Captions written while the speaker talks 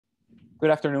Good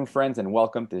afternoon, friends, and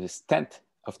welcome to this 10th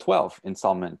of 12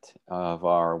 installment of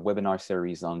our webinar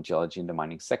series on geology in the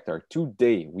mining sector.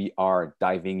 Today, we are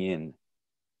diving in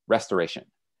restoration.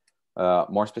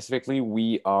 More specifically,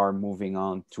 we are moving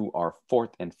on to our fourth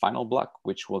and final block,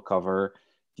 which will cover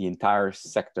the entire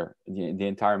sector, the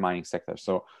entire mining sector.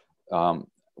 So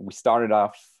we started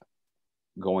off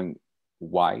going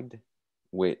wide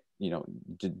with,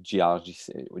 the geology,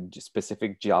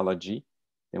 specific geology.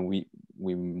 Then we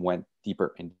went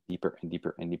deeper and deeper and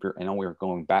deeper and deeper. And now we're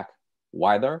going back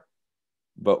wider,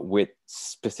 but with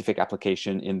specific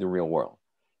application in the real world.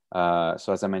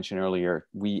 So as I mentioned earlier,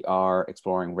 we are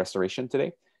exploring restoration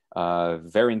today.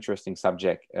 Very interesting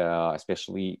subject,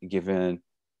 especially given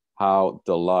how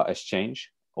the law has changed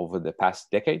over the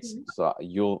past decades. So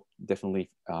you'll definitely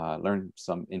learn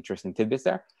some interesting tidbits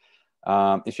there.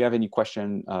 If you have any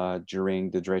question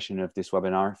during the duration of this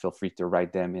webinar, feel free to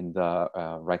write them in the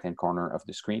right-hand corner of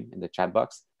the screen in the chat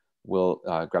box. We'll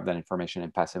grab that information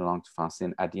and pass it along to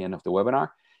Francine at the end of the webinar.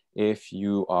 If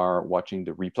you are watching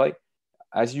the replay,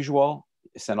 as usual,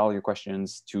 send all your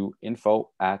questions to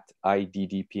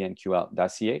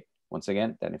info@iddpnql.ca. Once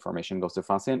again, that information goes to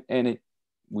Francine and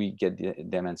we get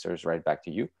them answers right back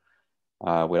to you.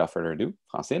 Without further ado,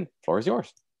 Francine, floor is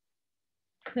yours.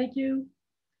 Thank you.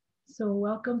 So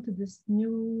welcome to this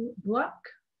new block.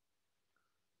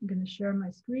 I'm going to share my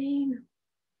screen.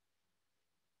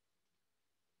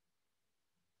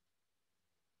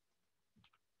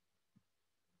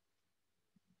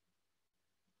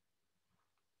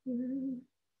 And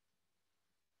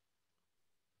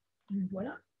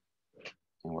voila.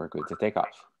 And we're good to take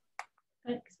off.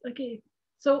 Thanks. Okay.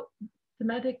 So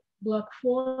thematic block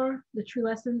 4, the 3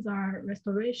 lessons are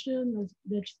restoration,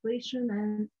 legislation,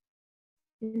 and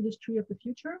industry of the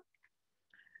future.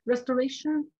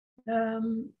 Restoration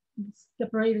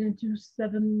separated into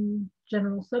 7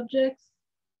 general subjects.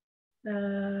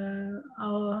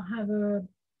 I'll have a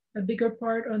bigger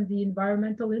part on the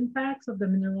environmental impacts of the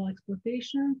mineral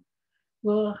exploitation.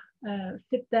 We'll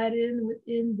fit that in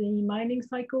within the mining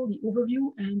cycle, the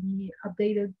overview, and the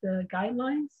updated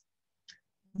guidelines.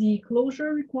 The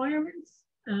closure requirements,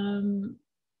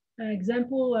 an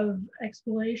example of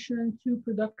exploration to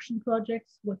production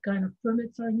projects, what kind of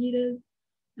permits are needed,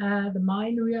 the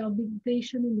mine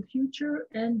rehabilitation in the future,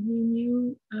 and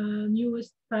the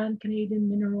newest pan-Canadian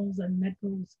minerals and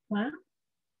metals plan.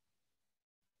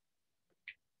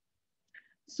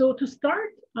 So to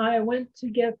start, I went to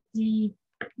get the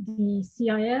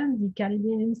CIM, the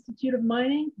Canadian Institute of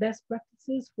Mining, best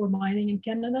practices for mining in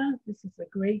Canada. This is a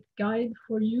great guide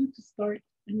for you to start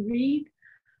and read.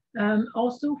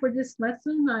 Also for this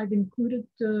lesson, I've included,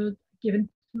 given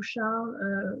to Charles,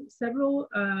 several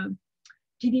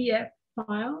PDF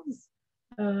files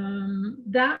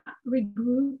that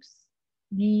regroups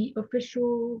the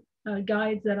official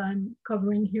guides that I'm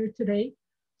covering here today.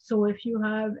 So if you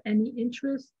have any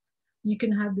interest, you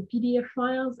can have the PDF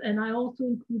files. And I also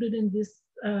included in this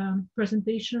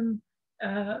presentation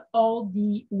all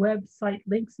the website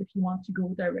links if you want to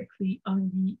go directly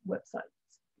on the website.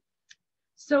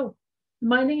 So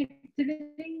mining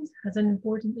activities has an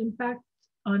important impact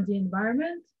on the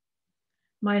environment.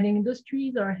 Mining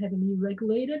industries are heavily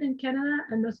regulated in Canada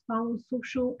and must follow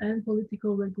social and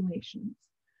political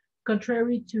regulations.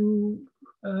 Contrary to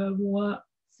what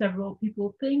several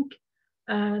people think,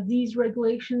 these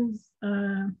regulations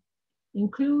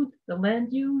include the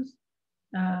land use,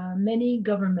 many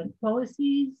government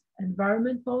policies,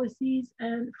 environment policies,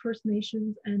 and First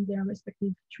Nations and their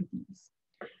respective treaties.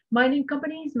 Mining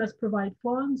companies must provide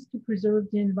funds to preserve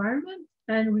the environment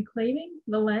and reclaiming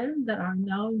the land that are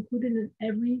now included in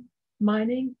every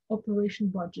mining operation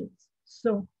budget.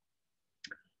 So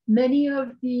many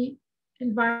of the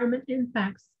environment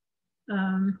impacts,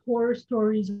 horror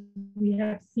stories we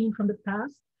have seen from the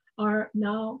past are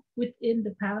now within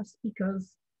the past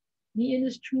because the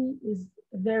industry is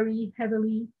very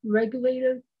heavily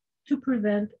regulated to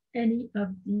prevent any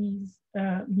of these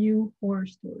new horror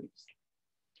stories.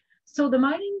 So the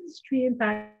mining industry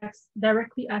impacts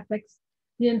directly affects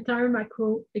the entire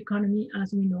macroeconomy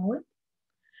as we know it.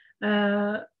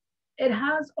 It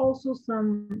has also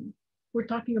some, we're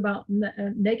talking about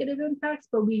negative impacts,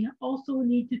 but we also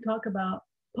need to talk about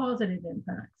positive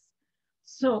impacts.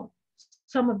 So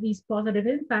some of these positive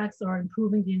impacts are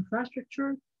improving the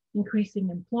infrastructure, increasing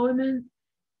employment,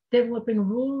 developing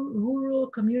rural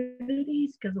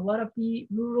communities, because a lot of the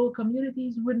rural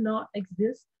communities would not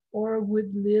exist or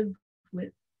would live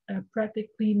with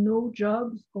practically no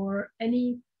jobs or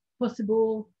any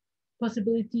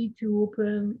possibility to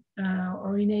open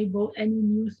or enable any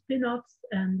new spin-offs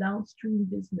and downstream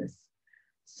business.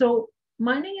 So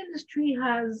Mining industry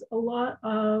has a lot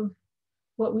of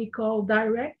what we call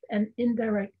direct and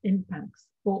indirect impacts,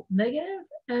 both negative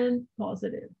and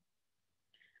positive.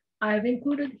 I've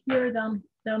included here down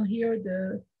here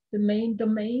the main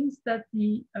domains that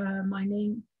the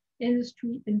mining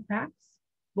industry impacts,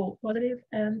 both positive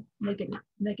and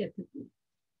negatively.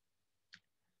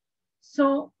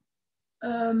 So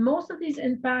most of these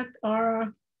impacts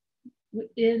are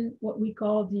within what we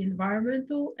call the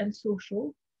environmental and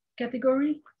social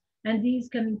category. And these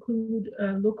can include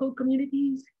local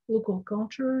communities, local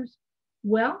cultures,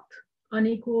 wealth,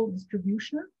 unequal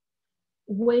distribution,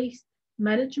 waste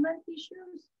management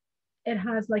issues. It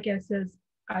has, like I said,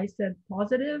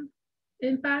 positive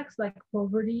impacts like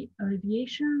poverty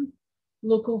alleviation,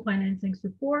 local financing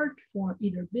support for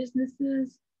either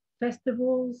businesses,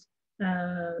 festivals,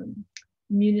 uh,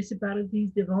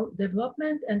 municipalities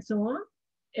development, and so on,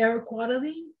 air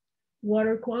quality,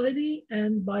 water quality,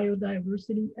 and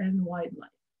biodiversity and wildlife.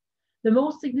 The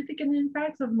most significant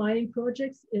impacts of mining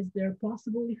projects is their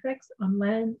possible effects on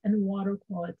land and water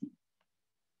quality.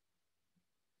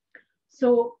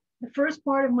 So the first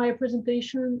part of my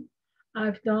presentation,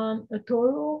 I've done a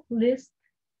thorough list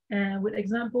with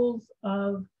examples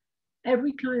of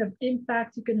every kind of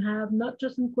impact you can have, not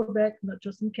just in Quebec, not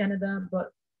just in Canada,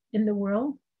 but in the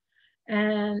world.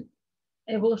 And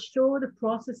it will show the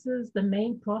processes, the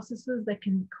main processes that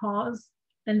can cause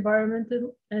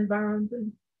environmental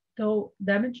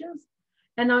damages.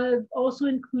 And I've also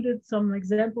included some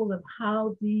examples of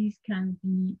how these can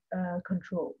be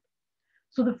controlled.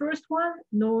 So the first one,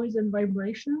 noise and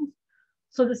vibrations.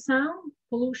 So the sound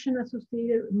pollution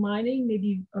associated with mining may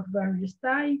be of various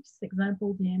types.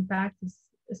 Example, the impact is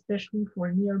especially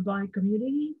for nearby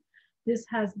community. This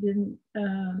has been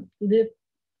lived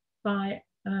by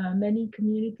many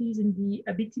communities in the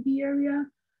Abitibi area,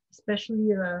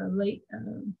 especially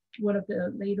one of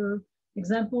the later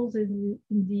examples in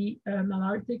the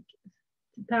Malartic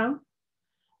town.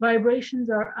 Vibrations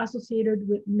are associated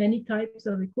with many types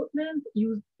of equipment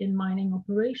used in mining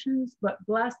operations, but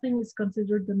blasting is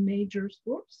considered the major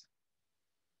source.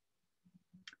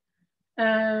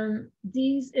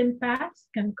 These impacts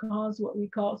can cause what we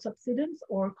call subsidence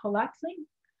or collapsing.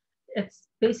 It's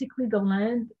basically the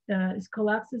land is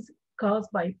collapses caused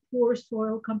by poor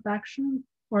soil compaction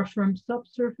or from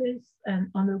subsurface and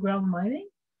underground mining.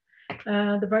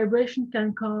 The vibration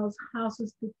can cause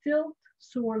houses to tilt,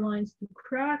 sewer lines to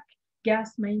crack,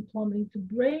 gas main plumbing to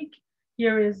break.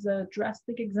 Here is a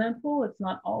drastic example. It's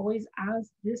not always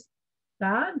as this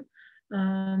bad.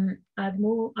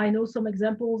 I know some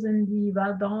examples in the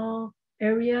Val d'Or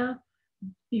area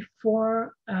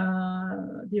before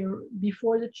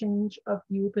the change of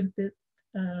the open pit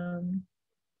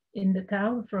in the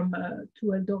town from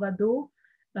to El Dorado.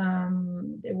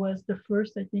 It was the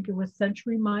first, I think it was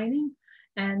Century Mining,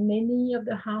 and many of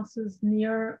the houses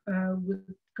near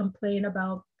would complain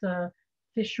about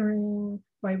fishing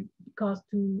because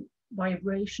to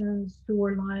vibrations,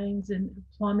 sewer lines, and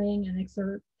plumbing, and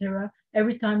etc.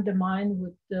 Every time the mine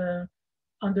would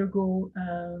undergo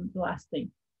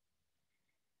blasting.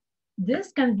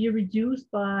 This can be reduced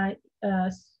by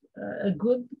a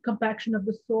good compaction of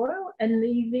the soil and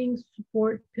leaving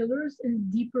support pillars in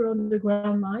deeper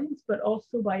underground mines, but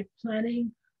also by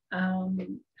planning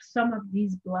some of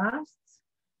these blasts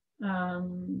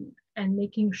and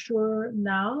making sure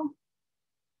now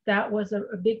that was a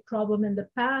big problem in the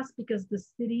past because the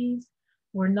cities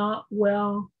were not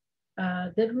well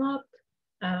developed.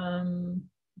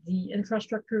 The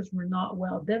infrastructures were not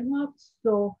well developed.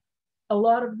 So a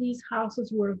lot of these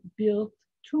houses were built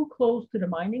too close to the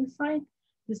mining site.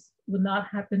 This would not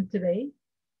happen today.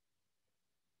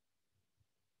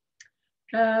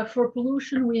 For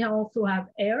pollution, we also have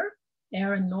air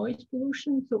and noise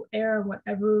pollution. So air,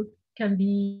 whatever can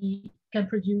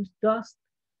produce dust.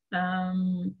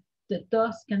 The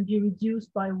dust can be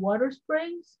reduced by water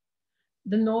sprays.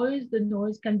 The noise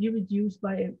can be reduced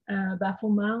by baffle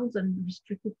mounts and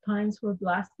restricted times for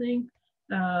blasting.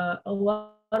 A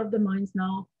lot of the mines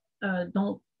now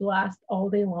don't blast all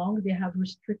day long. They have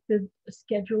restricted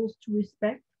schedules to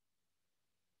respect.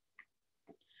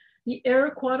 The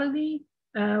air quality,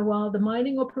 while the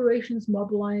mining operations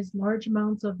mobilize large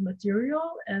amounts of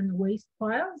material and waste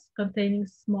piles containing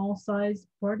small sized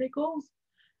particles,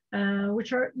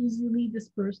 which are easily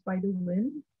dispersed by the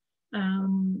wind.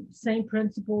 Same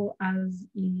principle as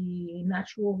a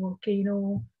natural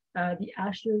volcano, the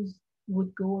ashes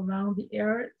would go around the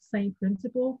air, same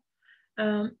principle.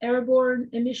 Airborne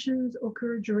emissions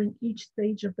occur during each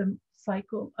stage of the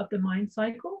cycle, of the mine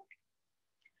cycle.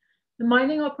 The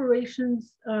mining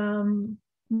operations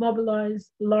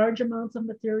mobilize large amounts of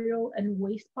material and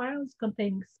waste piles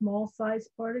containing small-sized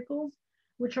particles,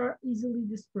 which are easily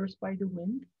dispersed by the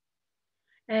wind.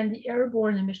 And the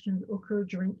airborne emissions occur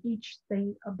during each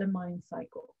stage of the mine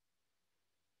cycle.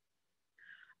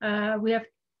 We have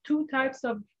two types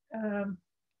of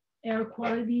air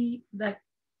quality that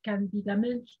can be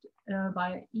damaged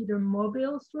by either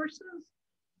mobile sources.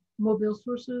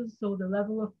 So the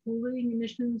level of polluting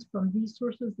emissions from these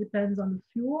sources depends on the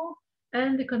fuel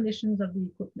and the conditions of the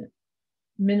equipment.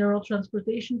 Mineral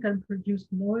transportation can produce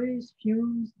noise,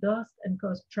 fumes, dust, and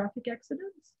cause traffic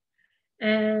accidents.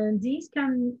 And these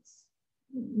can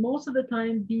most of the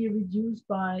time be reduced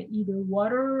by either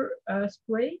water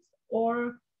sprays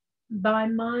or by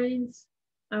mines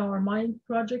or mine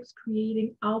projects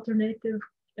creating alternative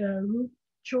route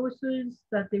choices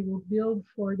that they will build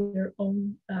for their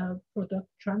own product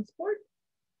transport.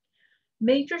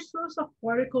 Major source of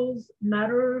particles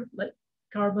matter like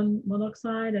carbon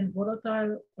monoxide and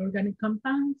volatile organic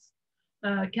compounds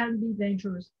can be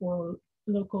dangerous for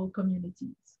local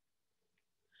communities.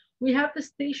 We have the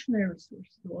stationary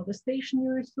sources. Well, the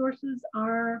stationary sources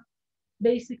are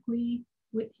basically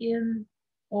within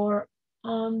or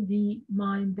on the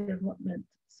mine development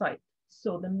site.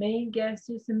 So the main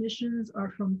gaseous emissions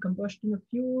are from combustion of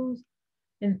fuels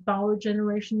in power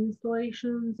generation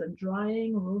installations and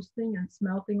drying, roasting, and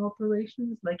smelting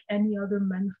operations like any other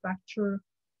manufacturer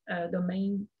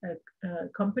domain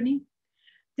company.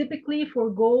 Typically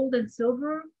for gold and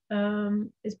silver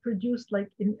is produced like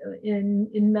in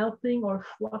melting or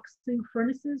fluxing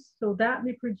furnaces. So that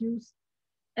may produce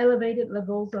elevated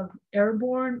levels of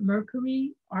airborne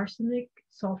mercury, arsenic,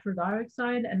 sulfur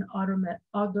dioxide, and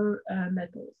other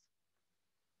metals.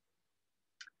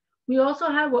 We also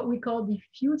have what we call the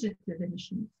fugitive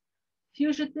emissions.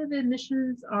 Fugitive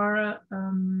emissions are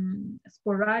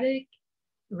sporadic,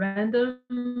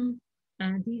 random,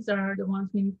 and these are the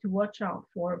ones we need to watch out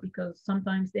for because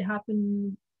sometimes they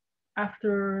happen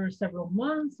after several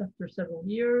months, after several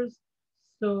years.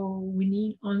 So we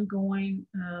need ongoing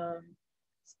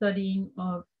studying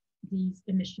of these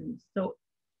emissions. So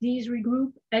these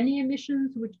regroup any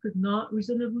emissions which could not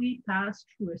reasonably pass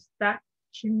through a stack,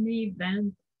 chimney,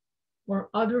 vent, or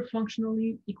other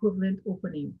functionally equivalent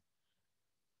opening,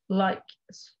 like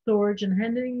storage and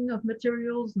handling of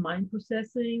materials, mine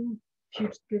processing,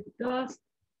 fugitive dust,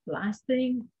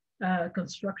 blasting,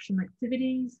 construction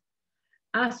activities,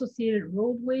 associated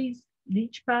roadways,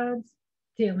 leach pads,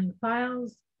 tailing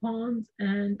piles, ponds,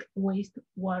 and waste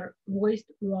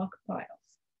rock piles.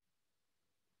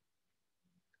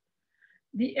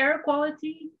 The air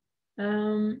quality,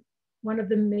 one of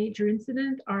the major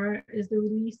incidents is the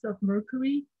release of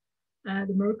mercury.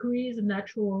 The mercury is a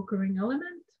natural occurring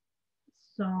element,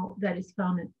 so that is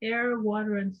found in air,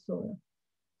 water, and soil.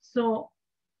 So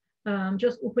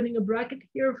just opening a bracket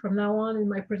here, from now on in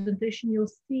my presentation, you'll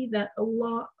see that a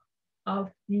lot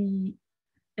of the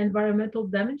environmental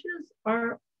damages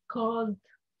are caused,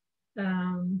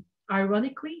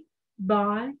 ironically,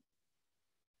 by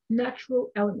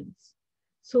natural elements.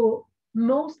 So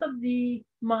most of the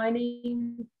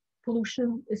mining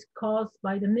pollution is caused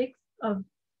by the mix of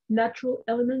natural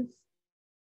elements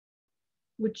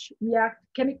which react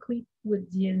chemically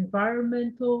with the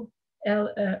environmental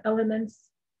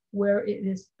elements where it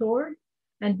is stored.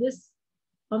 And this,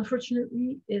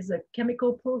 unfortunately, is a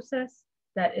chemical process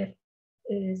that if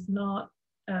it is not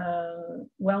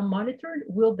well monitored,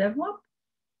 will develop.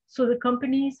 So the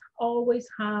companies always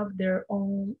have their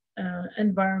own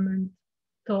environmental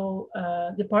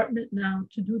department now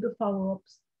to do the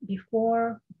follow-ups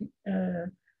before,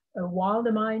 while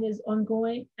the mine is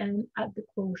ongoing and at the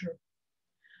closure.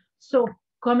 So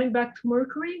coming back to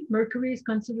mercury, mercury is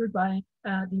considered by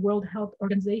the World Health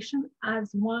Organization as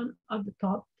one of the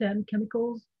top 10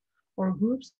 chemicals or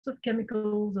groups of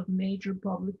chemicals of major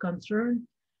public concern.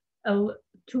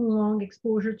 Too long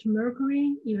exposure to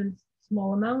mercury, even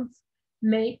small amounts,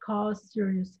 may cause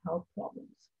serious health problems.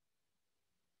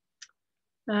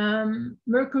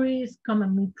 Mercury is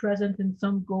commonly present in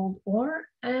some gold ore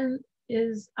and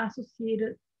is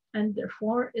associated, and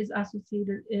therefore is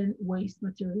associated in waste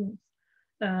materials.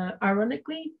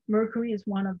 Ironically, mercury is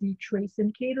one of the trace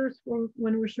indicators for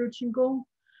when researching gold.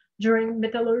 During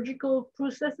metallurgical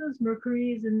processes,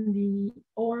 mercury is in the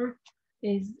ore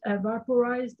is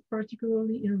vaporized,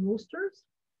 particularly in roasters.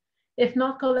 If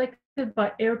not collected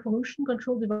by air pollution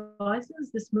control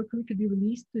devices, this mercury could be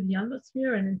released to the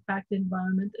atmosphere and impact the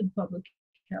environment and public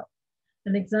health.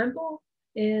 An example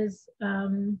is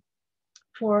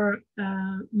for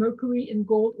mercury in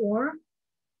gold ore,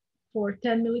 for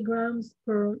 10 milligrams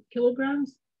per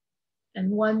kilograms, and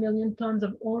 1 million tons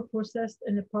of ore processed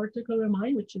in a particular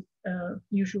mine, which is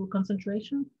usual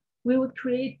concentration, we would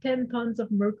create 10 tons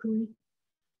of mercury,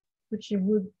 which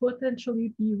would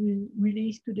potentially be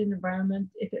released to the environment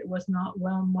if it was not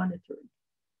well monitored.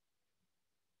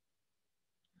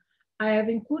 I have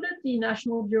included the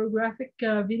National Geographic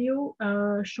video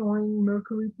showing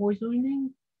mercury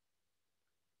poisoning.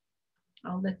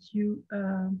 I'll let you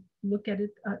look at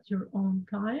it at your own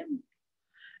time.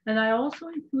 And I also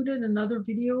included another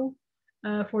video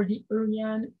for the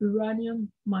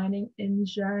uranium mining in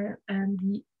Niger and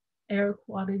the air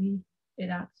quality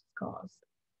it has caused.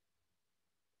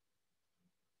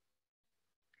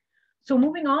 So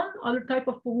moving on, other type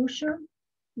of pollution,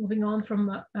 moving on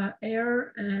from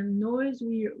air and noise,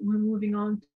 we're moving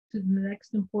on to the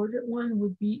next important one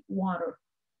would be water.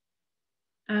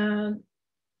 And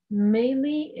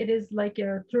mainly it is like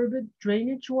a turbid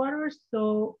drainage water.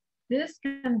 So this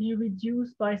can be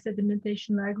reduced by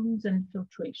sedimentation lagoons and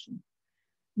filtration.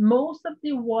 Most of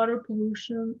the water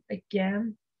pollution,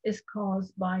 again, is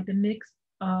caused by the mix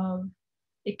of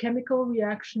a chemical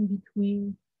reaction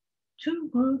between two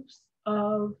groups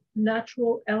of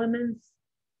natural elements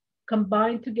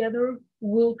combined together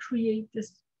will create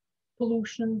this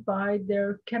pollution by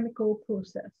their chemical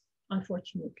process,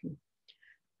 unfortunately.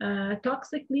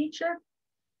 Toxic leachate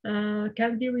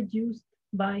can be reduced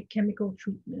by chemical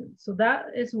treatment. So that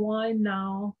is why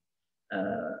now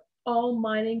all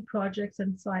mining projects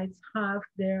and sites have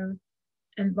their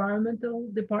environmental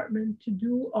department to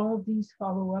do all these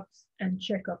follow-ups and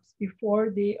checkups before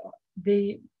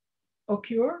they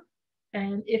occur,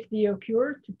 and if they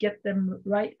occur, to get them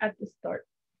right at the start.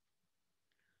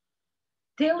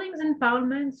 Tailings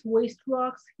impoundments, waste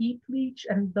rocks, heap leach,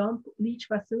 and dump leach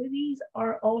facilities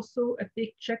are also a big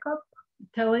checkup.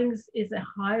 Tailings is a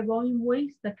high volume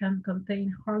waste that can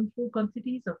contain harmful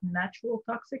quantities of natural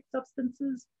toxic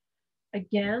substances.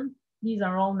 Again, these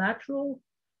are all natural,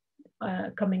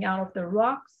 coming out of the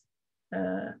rocks,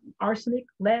 arsenic,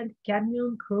 lead,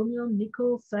 cadmium, chromium,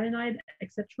 nickel, cyanide,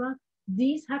 etc.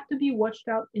 These have to be watched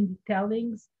out in the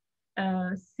tailings,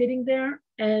 sitting there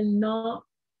and not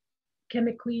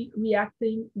chemically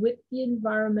reacting with the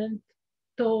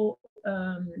environmental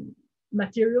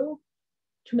material,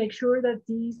 to make sure that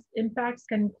these impacts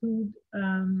can include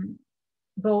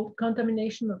both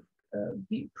contamination of,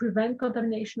 prevent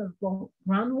contamination of both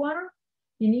groundwater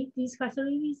beneath these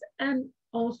facilities and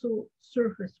also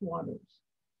surface waters.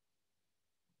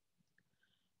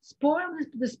 Spoil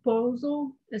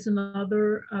disposal is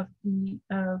another of the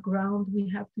ground we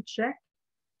have to check.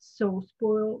 So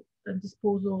spoil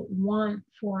disposal, one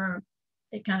for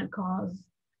it can cause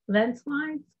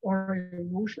landslides or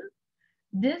erosion.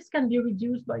 This can be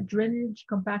reduced by drainage,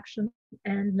 compaction,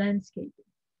 and landscaping.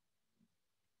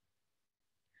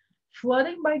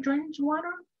 Flooding by drainage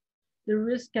water, the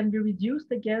risk can be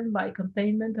reduced again by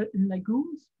containment in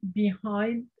lagoons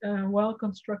behind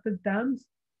well-constructed dams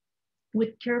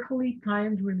with carefully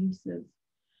timed releases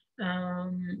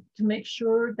to make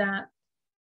sure that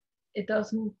it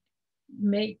doesn't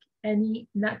make any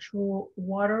natural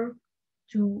water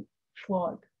to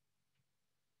flood.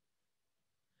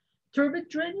 Turbid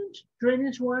drainage,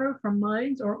 drainage water from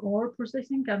mines or ore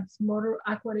processing can smother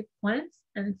aquatic plants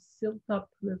and silt up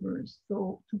rivers.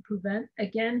 So to prevent,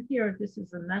 again here, this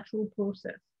is a natural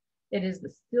process. It is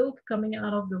the silt coming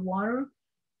out of the water,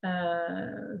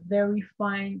 very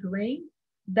fine grain,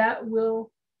 that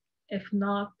will, if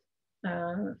not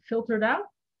filtered out,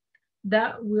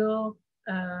 that will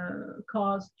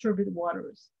cause turbid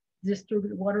waters. This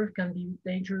turbid water can be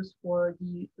dangerous for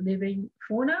the living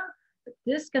fauna.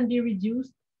 This can be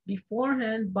reduced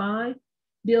beforehand by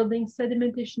building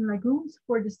sedimentation lagoons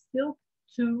for the silt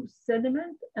to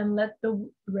sediment and let the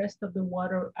rest of the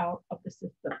water out of the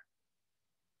system.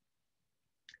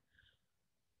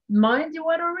 Mine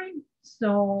dewatering.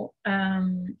 So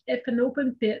if an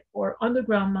open pit or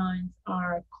underground mines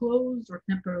are closed or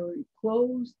temporarily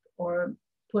closed or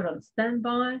put on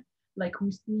standby, like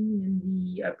we've seen in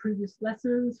the previous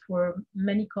lessons, for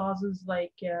many causes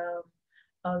like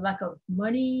a lack of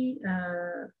money,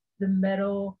 the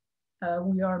metal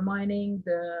we are mining,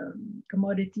 the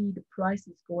commodity, the price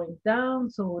is going down,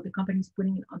 so the company is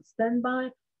putting it on standby.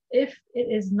 If it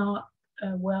is not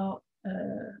well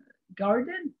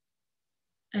guarded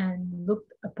and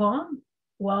looked upon,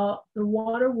 well, the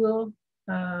water will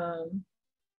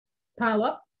pile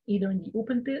up either in the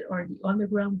open pit or the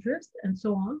underground drifts and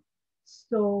so on.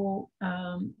 So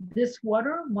this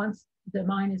water, once the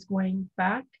mine is going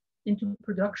back into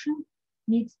production,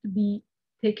 needs to be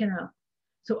taken out.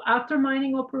 So after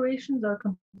mining operations are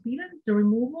completed, the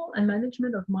removal and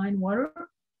management of mine water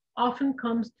often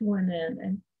comes to an end,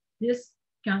 and this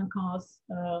can cause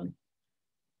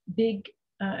big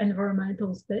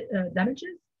environmental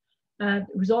damages,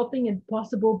 resulting in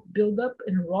possible buildup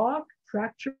in rock,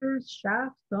 fractures,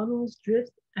 shafts, tunnels,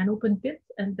 drifts, and open pits,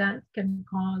 and that can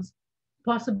cause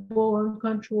possible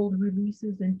uncontrolled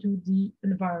releases into the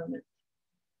environment.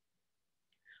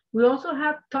 We also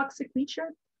have toxic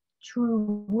leachate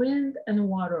through wind and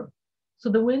water. So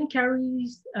the wind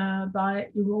carries by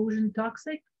erosion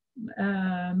toxic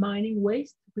mining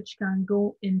waste, which can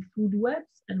go in food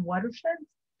webs and watersheds.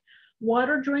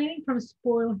 Water draining from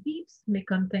spoil heaps may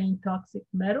contain toxic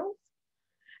metals.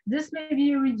 This may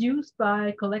be reduced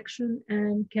by collection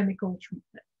and chemical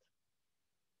treatment.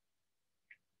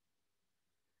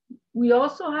 We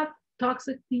also have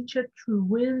toxic leachate through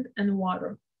wind and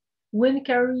water. Wind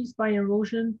carries by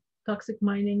erosion toxic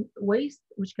mining waste,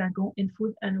 which can go in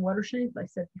food and watersheds, like I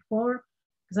said before.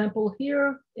 Example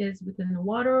here is within the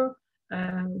water.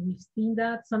 We've seen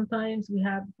that sometimes we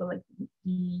have like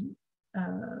the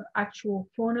actual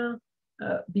fauna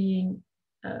being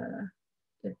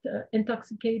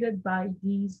intoxicated by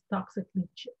these toxic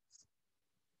leachates.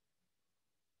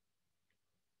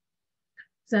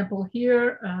 Example here,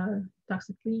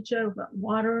 toxic leachate,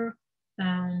 water,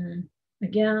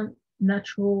 again,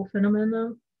 natural phenomena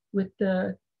with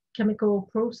the chemical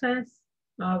process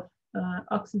of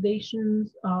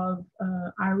oxidations of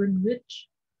iron-rich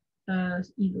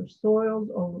either soils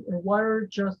or water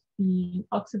just being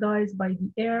oxidized by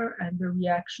the air and the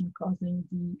reaction causing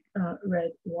the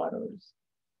red waters.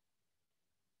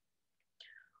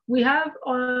 We have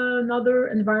another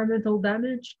environmental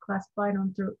damage classified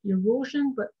under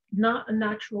erosion, but not a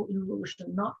natural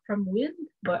erosion, not from wind,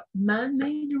 but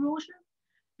man-made erosion.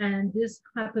 And this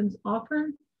happens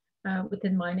often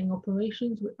within mining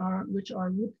operations, which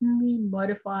are routinely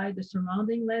modify the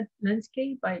surrounding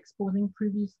landscape by exposing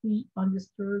previously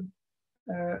undisturbed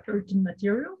earthen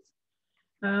materials.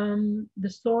 The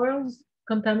soils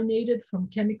contaminated from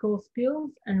chemical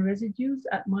spills and residues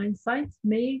at mine sites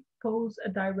may pose a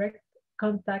direct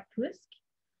contact risk.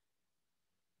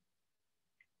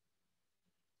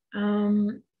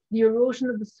 The erosion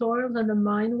of the soils and the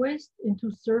mine waste into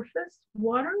surface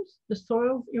waters. The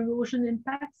soils erosion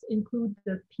impacts include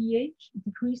the pH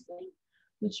decreasing,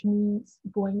 which means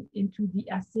going into the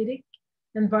acidic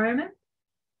environment,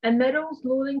 and metals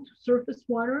loading to surface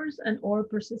waters and or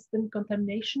persistent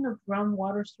contamination of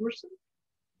groundwater sources.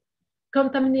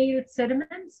 Contaminated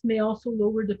sediments may also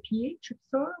lower the pH of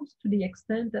soils to the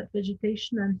extent that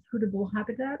vegetation and suitable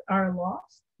habitat are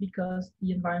lost because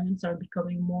the environments are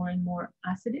becoming more and more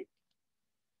acidic.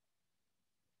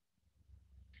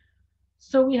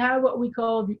 So we have what we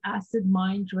call the acid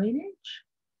mine drainage,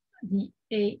 the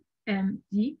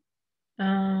AMD,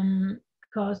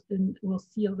 caused, and we'll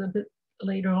see a little bit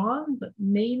later on, but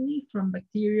mainly from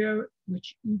bacteria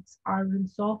which eats iron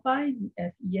sulfide, the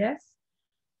FES,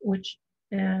 which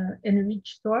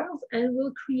enrich soils and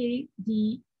will create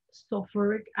the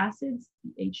sulfuric acids,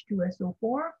 the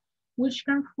H2SO4, which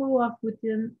can flow off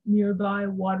within nearby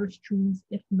water streams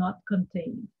if not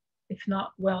contained, if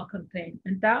not well contained.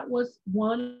 And that was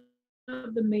one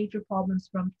of the major problems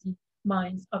from the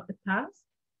mines of the past.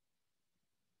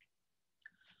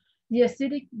 The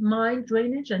acidic mine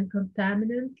drainage and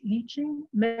contaminant leaching,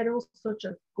 metals such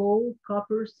as gold,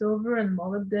 copper, silver, and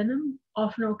molybdenum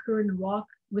often occur in rock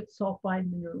with sulfide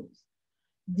minerals.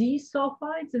 These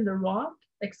sulfides in the rock,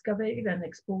 excavated and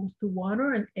exposed to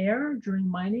water and air during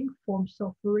mining, form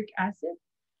sulfuric acid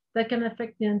that can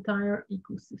affect the entire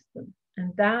ecosystem.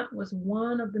 And that was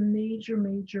one of the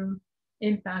major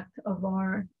impact of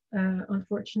our,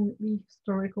 unfortunately,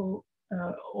 historical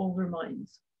older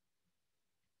mines.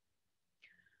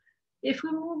 If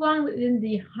we move on within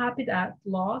the habitat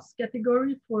loss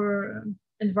category for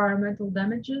environmental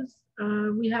damages,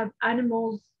 we have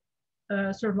animals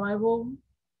survival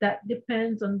that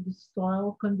depends on the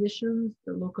soil conditions,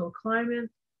 the local climate,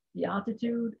 the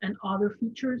altitude, and other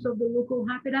features of the local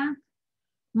habitat.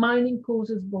 Mining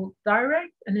causes both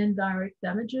direct and indirect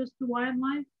damages to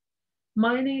wildlife.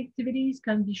 Mining activities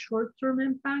can be short-term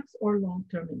impacts or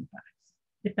long-term impacts,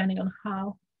 depending on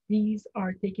how these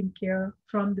are taken care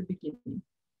from the beginning.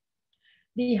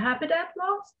 The habitat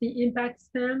loss, the impacts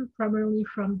stem primarily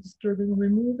from disturbing,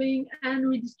 removing, and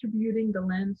redistributing the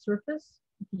land surface,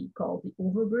 we call the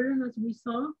overburden, as we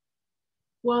saw.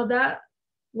 Well, that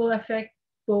will affect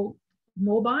both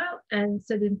mobile and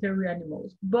sedentary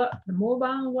animals. But the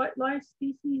mobile wildlife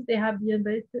species, they have the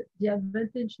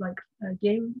advantage like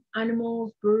game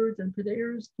animals, birds, and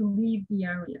predators to leave the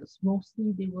areas.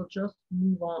 Mostly they will just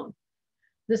move on.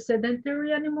 The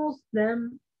sedentary animals,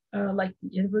 them, like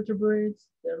the invertebrates,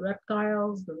 the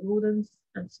reptiles, the rodents,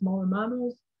 and smaller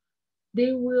mammals,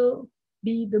 they will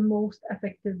be the most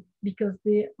affected because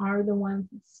they are the ones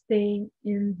staying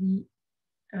in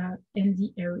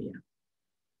the area.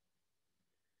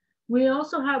 We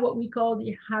also have what we call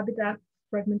the habitat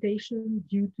fragmentation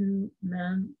due to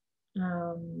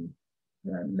um,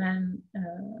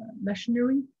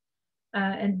 machinery,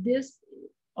 and this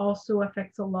also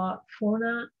affects a lot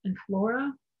fauna and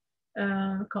flora,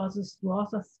 causes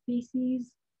loss of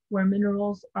species where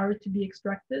minerals are to be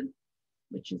extracted,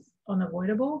 which is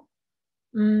unavoidable.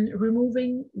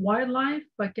 Removing wildlife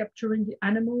by capturing the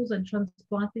animals and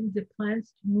transplanting the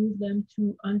plants to move them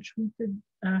to untreated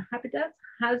habitats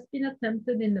has been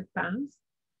attempted in the past,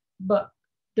 but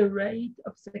the rate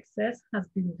of success has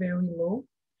been very low.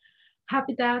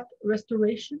 Habitat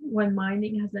restoration, when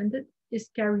mining has ended, is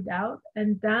carried out,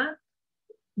 and that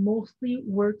mostly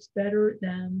works better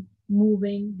than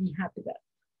moving the habitat.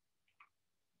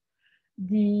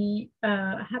 The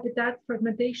habitat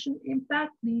fragmentation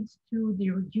impact leads to the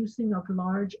reducing of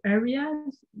large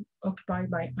areas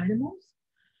occupied by animals.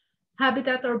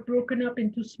 Habitat are broken up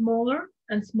into smaller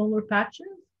and smaller patches,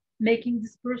 making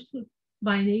dispersal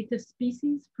by native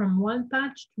species from one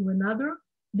patch to another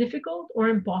difficult or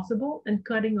impossible, and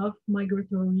cutting off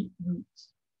migratory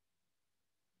routes.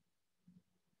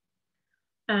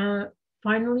 Uh,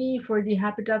 Finally, for the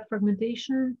habitat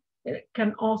fragmentation, it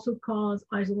can also cause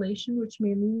isolation, which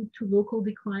may lead to local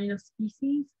decline of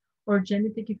species or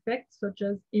genetic effects such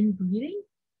as inbreeding.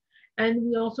 And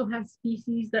we also have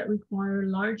species that require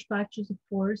large patches of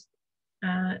forest,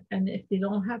 and if they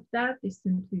don't have that, they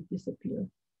simply disappear.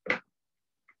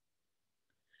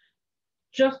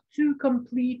 Just to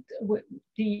complete with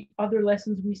the other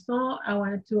lessons we saw, I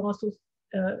wanted to also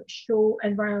show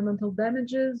environmental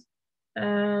damages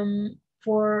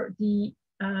for the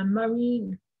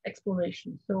marine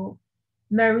exploration. So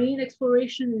marine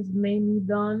exploration is mainly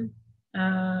done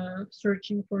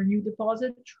searching for new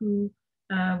deposits through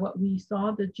what we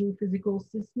saw, the geophysical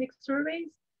seismic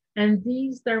surveys, and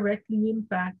these directly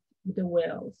impact the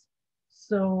whales.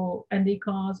 So, and they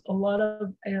cause a lot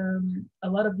of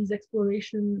these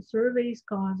exploration surveys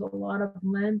cause a lot of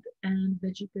land and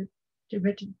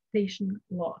vegetation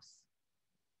loss.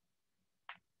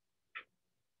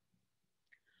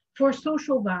 For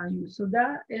social value, so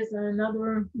that is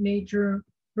another major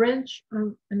branch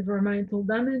of environmental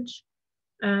damage.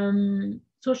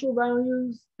 Social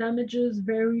values damages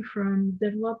vary from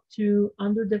developed to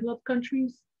underdeveloped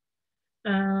countries.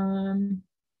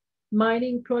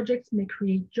 Mining projects may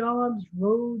create jobs,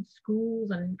 roads,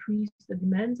 schools, and increase the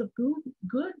demands of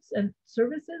goods and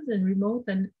services in remote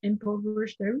and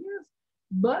impoverished areas.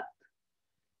 But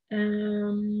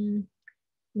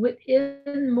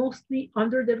within mostly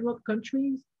underdeveloped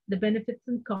countries, the benefits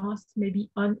and costs may be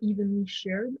unevenly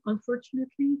shared,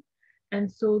 unfortunately.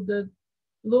 And so the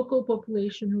local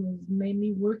population who is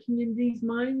mainly working in these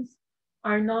mines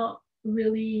are not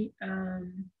really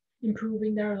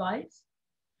improving their lives.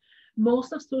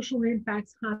 Most of social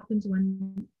impacts happens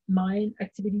when mine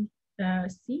activity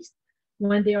ceased,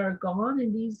 when they are gone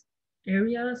in these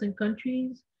areas and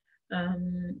countries.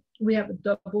 We have a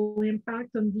double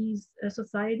impact on these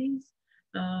societies.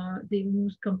 They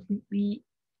lose completely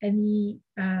any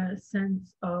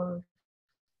sense of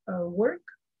work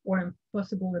or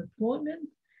possible employment,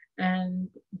 and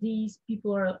these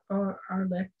people are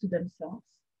left to themselves.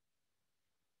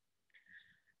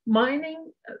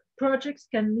 Mining projects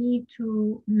can lead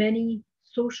to many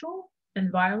social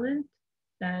and violent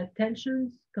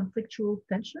tensions, conflictual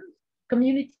tensions.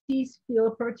 Communities feel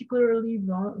particularly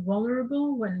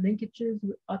vulnerable when linkages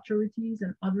with authorities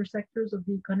and other sectors of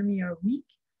the economy are weak,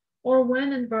 or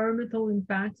when environmental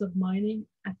impacts of mining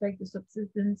affect the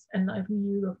subsistence and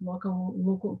livelihood of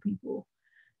local people.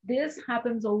 This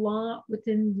happens a lot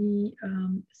within the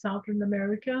Southern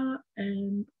America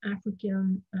and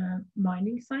African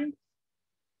mining sites.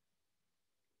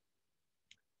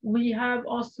 We have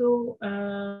also,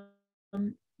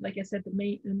 like I said,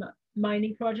 the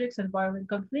mining projects and violent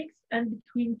conflicts, and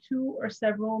between two or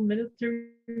several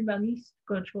military bodies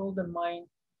control the mine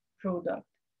product.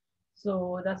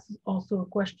 So that's also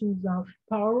questions of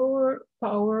power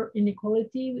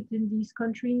inequality within these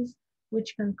countries,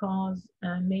 which can cause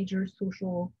major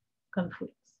social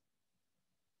conflicts.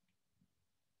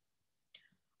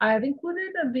 I have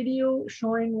included a video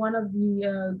showing one of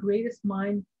the greatest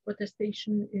mine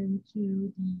protestation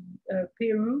into the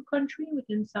Peru country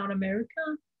within South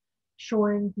America,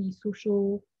 showing the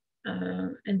social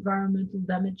environmental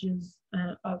damages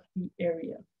of the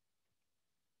area.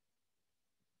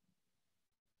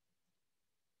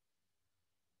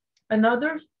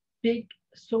 Another big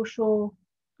social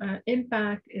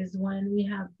impact is when we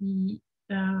have the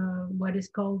what is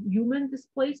called human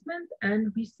displacement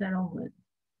and resettlement.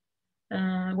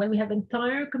 When we have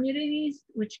entire communities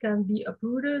which can be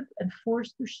uprooted and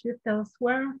forced to shift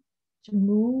elsewhere, to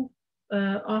move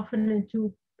often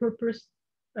into purpose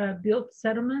built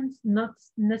settlements, not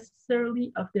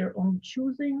necessarily of their own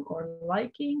choosing or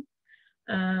liking.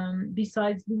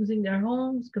 Besides losing their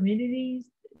homes, communities,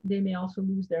 they may also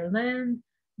lose their land,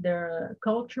 their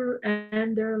culture,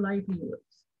 and their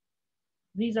livelihoods.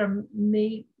 These are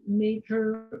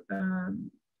major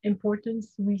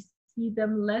importance. We see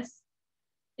them less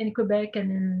in Quebec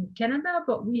and in Canada,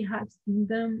 but we have seen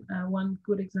them. One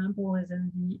good example is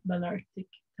in the Malartic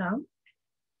town.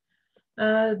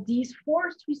 These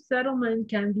forced resettlement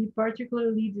can be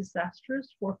particularly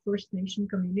disastrous for First Nation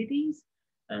communities,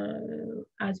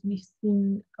 as we've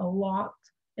seen a lot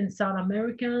in South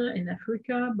America, in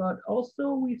Africa, but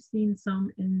also we've seen some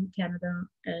in Canada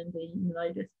and the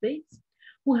United States,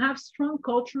 who have strong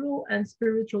cultural and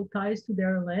spiritual ties to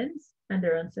their lands and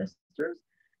their ancestors,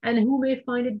 and who may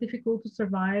find it difficult to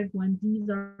survive when these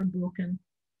are broken.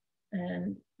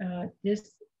 And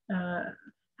this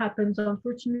happens,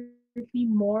 unfortunately,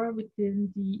 more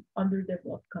within the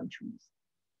underdeveloped countries.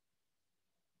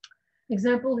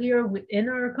 Example here within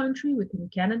our country, within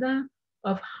Canada,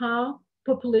 of how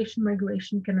population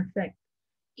migration can affect.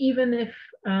 Even if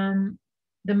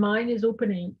the mine is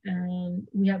opening and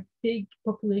we have big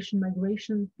population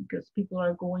migration because people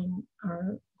are going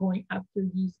after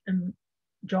these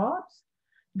jobs,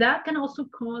 that can also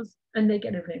cause a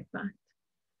negative impact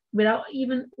without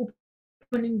even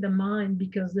opening the mine,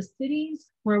 because the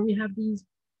cities where we have these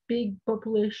big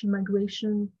population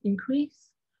migration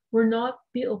increase were not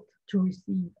built to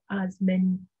receive as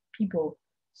many people.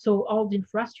 So all the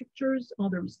infrastructures, all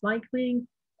the recycling,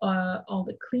 all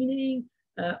the cleaning,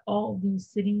 all these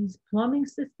cities' plumbing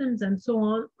systems and so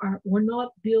on were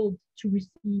not built to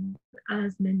receive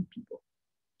as many people.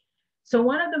 So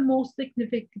one of the most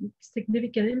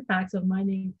significant impacts of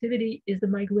mining activity is the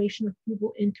migration of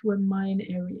people into a mine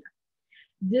area.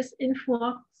 This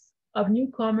influx of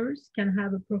newcomers can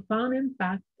have a profound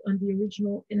impact on the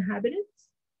original inhabitants,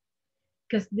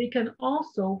 because they can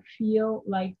also feel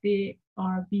like they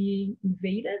are being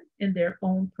invaded in their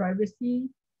own privacy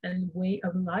and way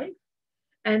of life.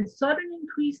 And sudden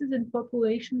increases in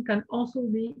population can also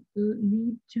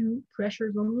lead to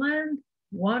pressures on land,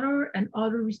 water, and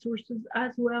other resources,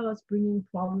 as well as bringing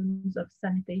problems of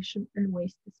sanitation and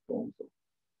waste disposal.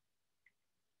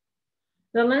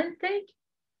 The land take,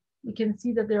 we can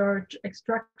see that there are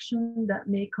extractions that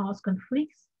may cause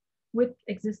conflicts with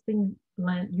existing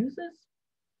land uses.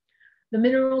 The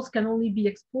minerals can only be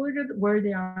exploited where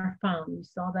they are found. We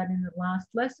saw that in the last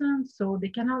lesson, so they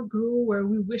cannot grow where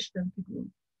we wish them to grow,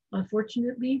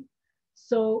 unfortunately.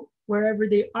 So wherever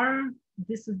they are,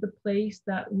 this is the place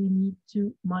that we need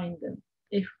to mine them,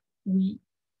 if we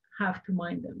have to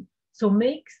mine them. So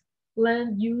makes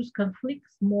land use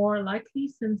conflicts more likely,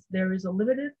 since there is a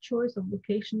limited choice of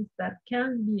locations that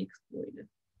can be exploited.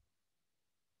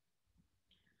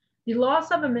 The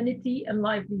loss of amenity and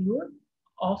livelihood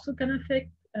also can affect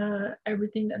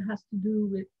everything that has to do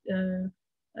with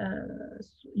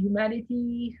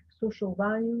humanity, social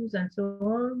values, and so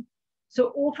on.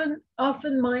 So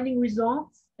often mining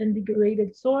results in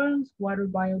degraded soils, water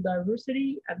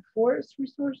biodiversity, and forest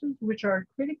resources, which are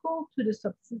critical to the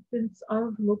subsistence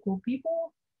of local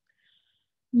people.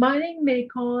 Mining may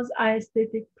cause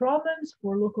aesthetic problems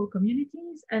for local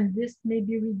communities, and this may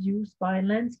be reduced by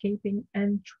landscaping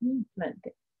and tree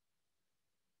planting.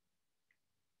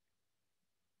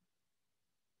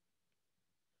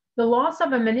 The loss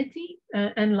of amenity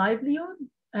and livelihood.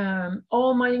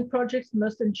 All mining projects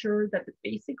must ensure that the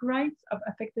basic rights of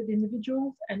affected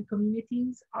individuals and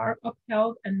communities are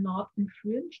upheld and not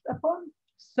infringed upon.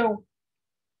 So,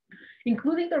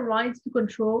 including the rights to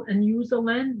control and use the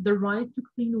land, the right to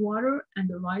clean water, and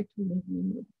the right to live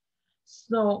in it.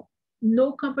 So,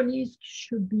 no companies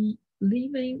should be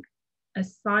leaving a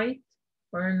site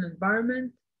or an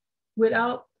environment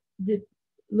without the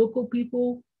local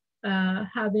people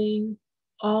having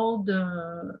all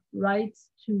the rights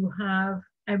to have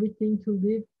everything to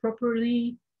live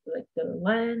properly, like the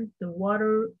land, the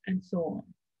water, and so on.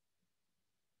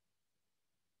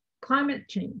 Climate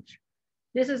change.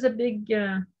 This is a big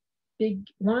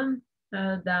one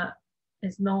that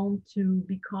is known to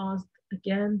be caused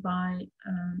again by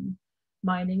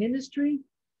mining industry.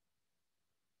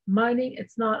 Mining,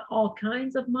 it's not all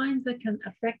kinds of mines that can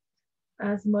affect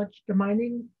as much the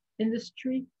mining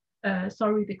industry,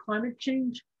 the climate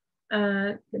change.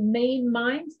 The main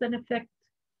mines that affect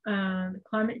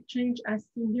Climate change, as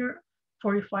seen here,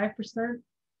 45%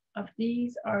 of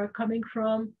these are coming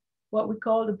from what we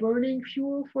call the burning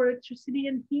fuel for electricity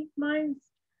and heat mines,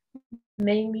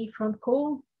 mainly from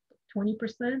coal,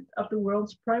 20% of the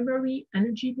world's primary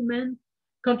energy demand,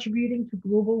 contributing to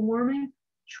global warming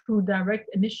through direct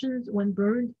emissions when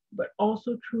burned, but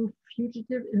also through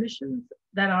fugitive emissions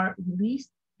that are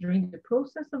released during the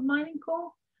process of mining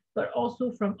coal, but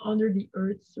also from under the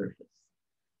Earth's surface.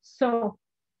 So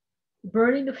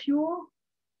burning the fuel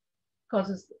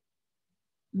causes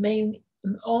main,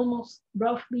 almost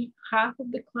roughly half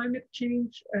of the climate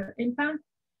change impact,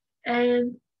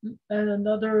 and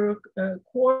another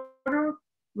quarter,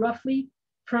 roughly,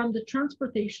 from the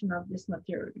transportation of this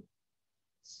material.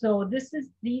 So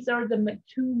these are the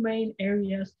two main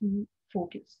areas to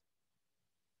focus.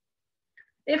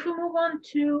 If we move on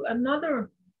to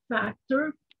another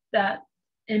factor that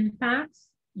impacts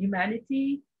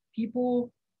humanity,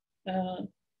 people,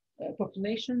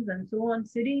 populations, and so on,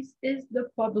 cities, is the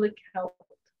public health.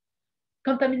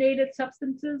 Contaminated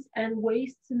substances and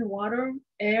wastes in water,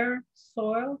 air,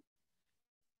 soil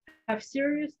have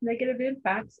serious negative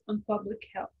impacts on public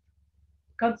health.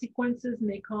 Consequences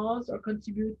may cause or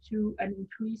contribute to an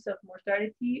increase of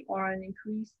mortality or an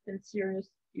increase in serious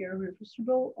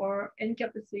irreversible or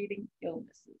incapacitating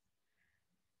illnesses.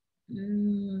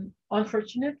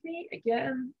 Unfortunately,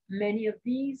 again, many of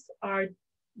these are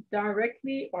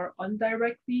directly or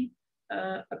indirectly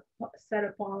set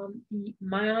upon the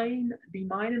mine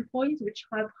employees, which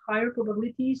have higher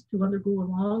probabilities to undergo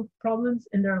long problems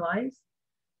in their lives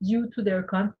due to their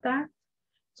contact.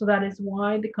 So that is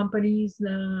why the companies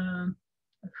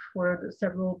for the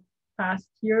several past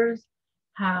years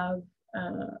have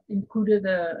included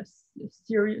a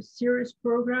serious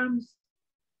programs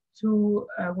to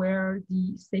wear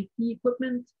the safety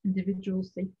equipment, individual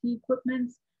safety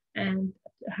equipment, and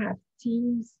have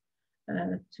teams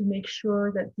to make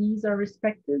sure that these are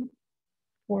respected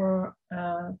for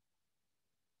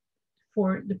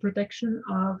the protection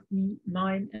of the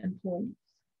mine employees.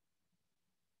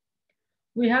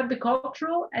 We have the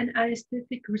cultural and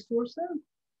aesthetic resources.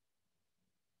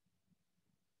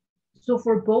 So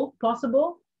for both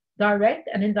possible direct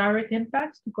and indirect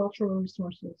impacts to cultural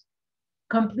resources.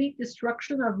 Complete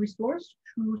destruction of resource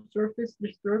through surface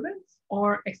disturbance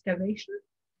or excavation.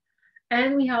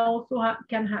 And we also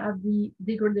can have the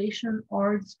degradation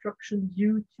or destruction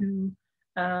due to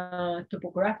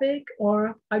topographic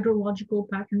or hydrological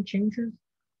pattern changes,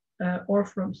 or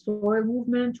from soil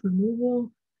movement, removal,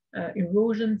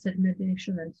 erosion,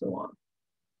 sedimentation, and so on.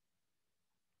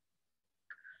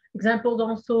 Examples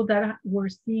also that were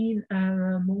seen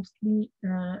mostly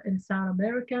in South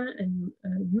America and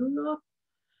Europe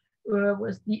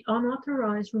was the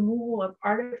unauthorized removal of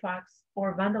artifacts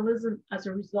or vandalism as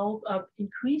a result of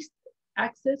increased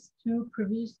access to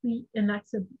previously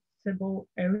inaccessible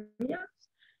areas,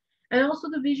 and also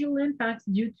the visual impacts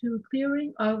due to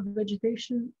clearing of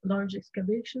vegetation, large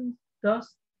excavations,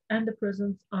 dust, and the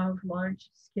presence of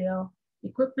large-scale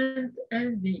equipment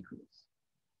and vehicles.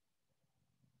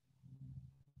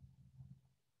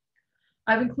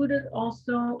 I've included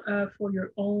also for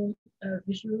your own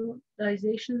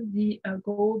visualization the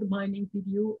gold mining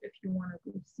video if you want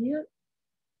to go see it,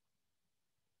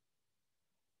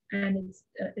 and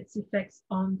its effects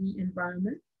on the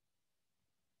environment.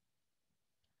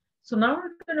 So now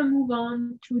we're going to move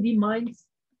on to the mines,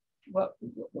 what we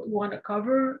want to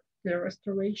cover, the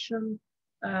restoration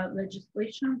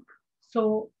legislation.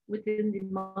 So within the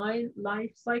mine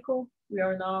life cycle, we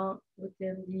are now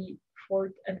within the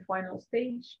fourth and final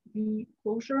stage, the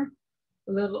closure.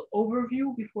 A little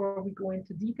overview before we go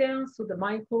into details. So the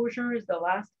mine closure is the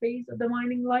last phase of the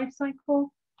mining life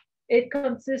cycle. It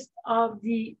consists of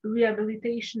the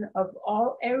rehabilitation of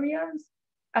all areas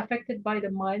affected by the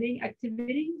mining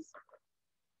activities.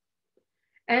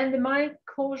 And the mine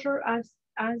closure, as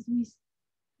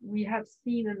we have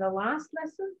seen in the last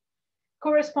lesson,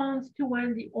 corresponds to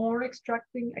when the ore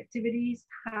extracting activities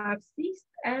have ceased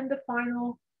and the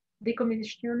final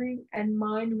decommissioning and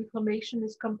mine reclamation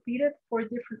is completed for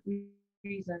different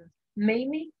reasons,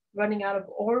 mainly running out of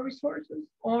ore resources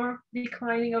or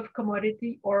declining of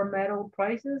commodity or metal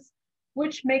prices,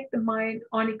 which make the mine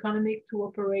uneconomic to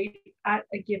operate at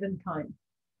a given time.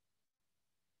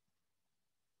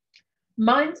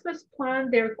 Mines must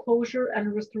plan their closure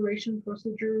and restoration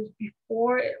procedures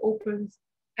before it opens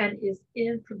and is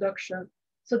in production.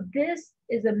 So this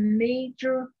is a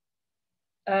major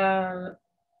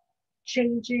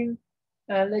changing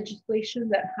legislation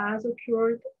that has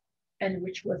occurred and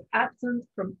which was absent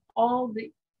from all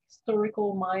the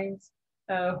historical mines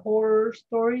horror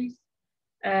stories.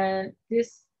 And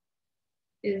this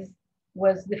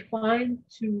was defined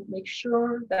to make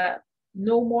sure that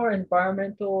no more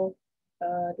environmental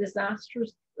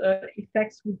disastrous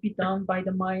effects would be done by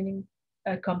the mining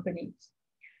companies.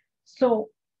 So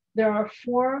there are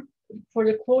four, for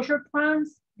the closure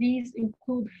plans, these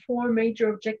include four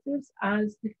major objectives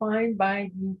as defined by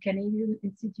the Canadian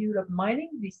Institute of Mining,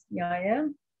 the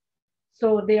CIM.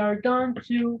 So they are done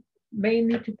to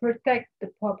mainly to protect the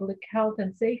public health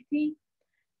and safety,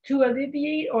 to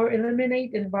alleviate or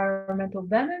eliminate environmental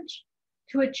damage,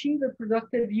 to achieve a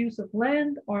productive use of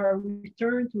land or a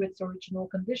return to its original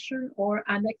condition or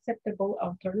an acceptable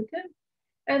alternative,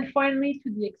 and finally,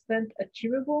 to the extent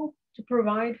achievable, to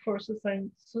provide for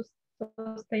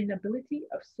sustainability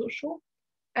of social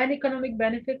and economic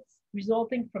benefits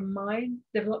resulting from mine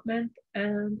development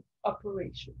and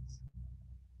operations.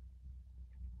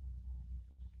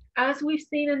 As we've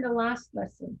seen in the last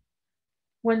lesson,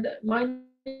 when the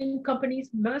mining companies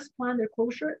must plan their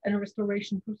closure and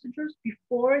restoration procedures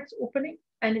before its opening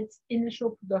and its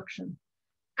initial production.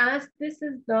 As this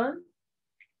is done,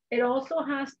 it also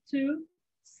has to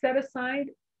set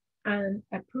aside an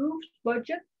approved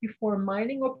budget before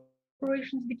mining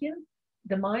operations begin,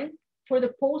 the mine, for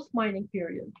the post-mining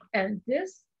period. And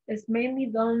this is mainly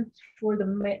done for the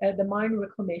mine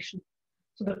reclamation.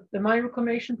 So the mine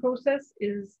reclamation process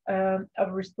is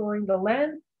of restoring the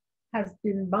land has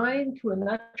been mined to a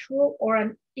natural or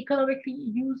an economically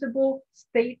usable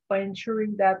state by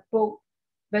ensuring that both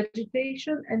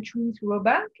vegetation and trees grow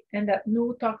back and that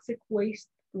no toxic waste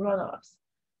runoffs.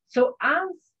 So as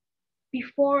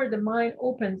before the mine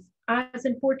opens, as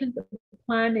important the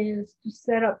plan is to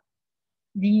set up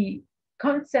the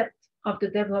concept of the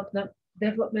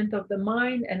development of the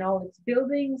mine and all its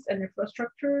buildings and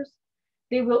infrastructures,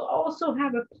 they will also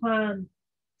have a plan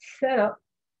set up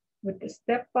with the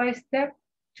step-by-step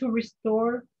to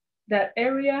restore that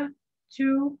area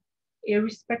to a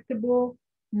respectable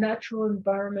natural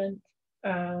environment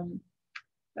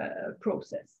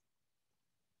process.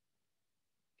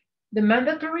 The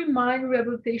mandatory mine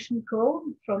rehabilitation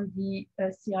code from the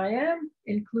CIM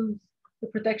includes the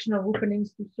protection of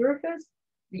openings to surface,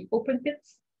 the open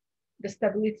pits, the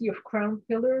stability of crown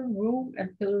pillar, room,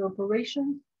 and pillar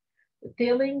operations, the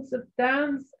tailings of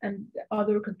dams and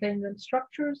other containment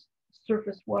structures,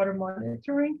 surface water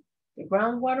monitoring, the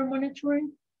groundwater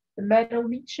monitoring, the metal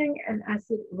leaching and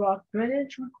acid rock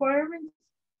drainage requirements,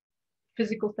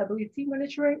 physical stability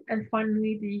monitoring, and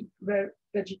finally the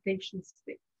vegetation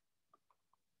state.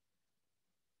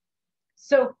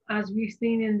 So as we've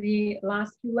seen in the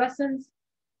last few lessons,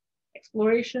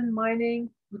 exploration,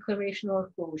 mining, reclamation, or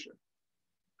closure.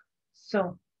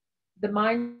 So the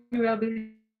mine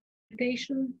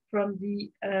rehabilitation from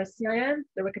the CIM,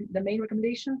 the main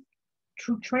recommendations,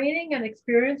 through training and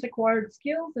experience acquired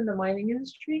skills in the mining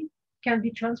industry can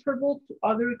be transferable to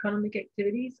other economic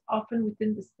activities, often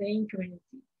within the same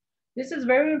community. This is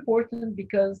very important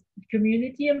because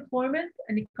community employment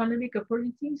and economic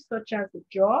opportunities such as the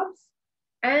jobs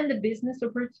and the business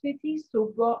opportunities,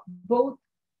 so both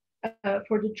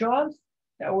for the jobs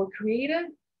that were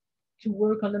created to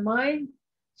work on the mine,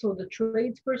 so the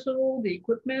trades personnel, the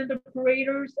equipment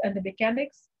operators, and the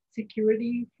mechanics,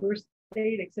 security, first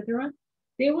aid, etc.,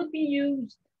 they would be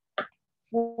used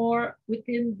for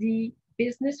within the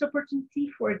business opportunity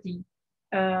for the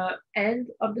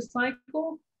end of the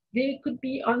cycle. They could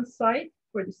be on site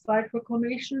for the site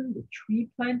reclamation, the tree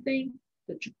planting,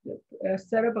 the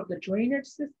setup of the drainage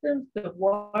systems, the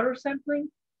water sampling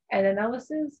and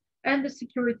analysis, and the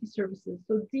security services.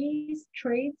 So these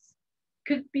trades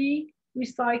could be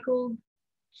recycled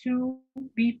to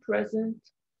be present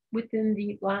within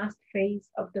the last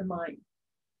phase of the mine.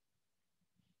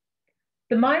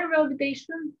 The mine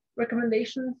rehabilitation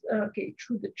recommendations,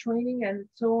 through the training and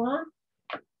so on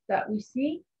that we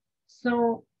see.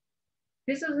 So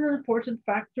this is an important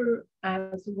factor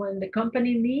as when the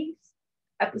company leaves,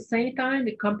 at the same time,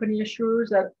 the company assures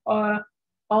that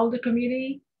all the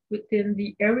community within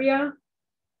the area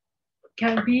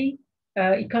can be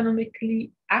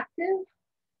economically active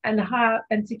and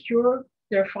secure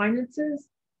their finances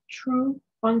through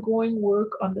ongoing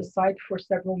work on the site for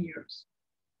several years.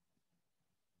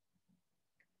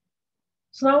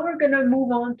 So now we're going to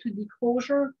move on to the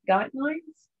closure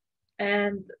guidelines,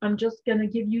 and I'm just going to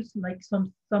give you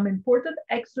some important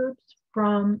excerpts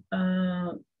from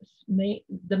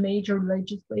the major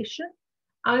legislation.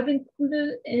 I've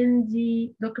included in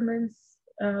the documents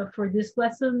for this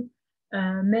lesson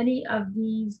many of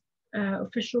these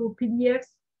official PDFs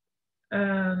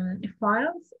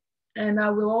files, and I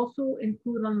will also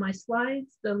include on my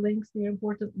slides the links, the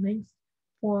important links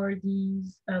for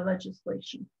these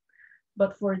legislation.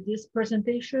 But for this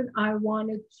presentation, I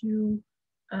wanted to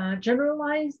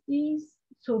generalize these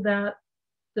so that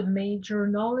the major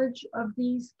knowledge of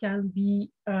these can be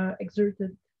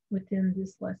exerted within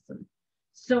this lesson.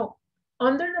 So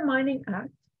under the Mining Act,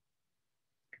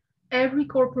 every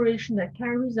corporation that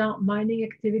carries out mining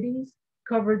activities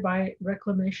covered by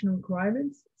reclamation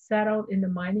requirements set out in the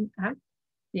Mining Act,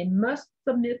 they must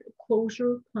submit a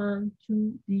closure plan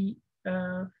to the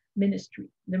ministry,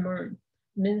 the MERN,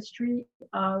 Ministry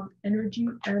of Energy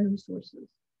and Resources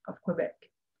of Quebec.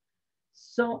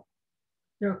 So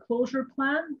their closure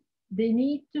plan, they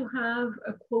need to have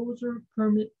a closure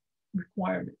permit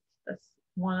requirement. That's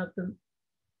one of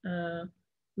the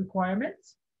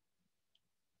requirements.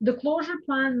 The closure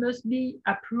plan must be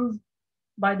approved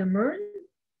by the MERN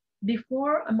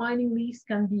before a mining lease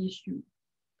can be issued.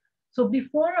 So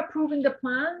before approving the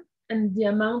plan and the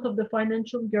amount of the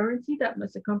financial guarantee that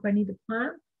must accompany the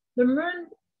plan, the MERN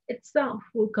itself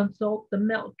will consult the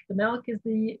MELC. The MELC is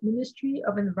the Ministry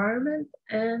of Environment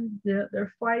and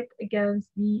their fight against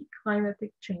the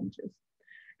climatic changes.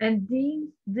 And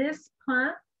this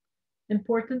plan,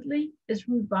 importantly, is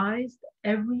revised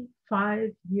every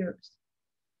 5 years.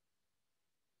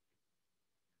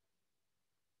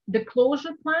 The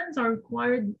closure plans are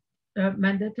required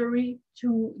mandatory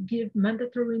to give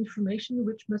mandatory information,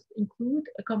 which must include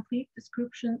a complete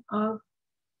description of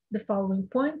the following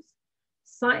points: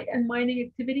 site and mining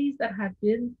activities that have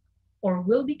been or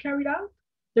will be carried out,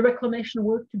 the reclamation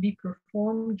work to be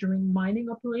performed during mining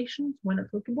operations when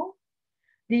applicable,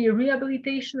 the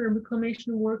rehabilitation and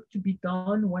reclamation work to be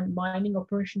done when mining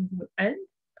operations will end,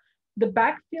 the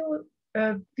backfill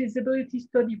feasibility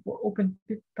study for open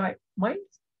pit type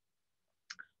mines,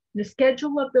 the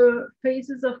schedule of the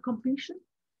phases of completion,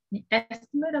 the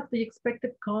estimate of the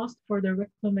expected cost for the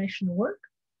reclamation work,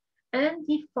 and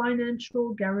the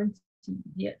financial guarantee.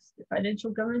 Yes, the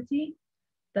financial guarantee,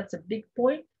 that's a big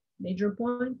point, major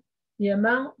point. The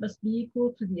amount must be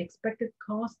equal to the expected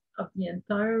cost of the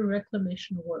entire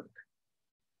reclamation work.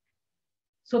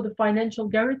 So the financial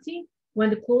guarantee, when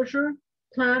the closure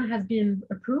plan has been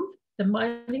approved, the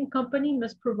mining company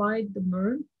must provide the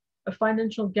MERN a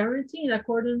financial guarantee in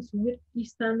accordance with the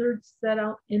standards set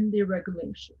out in the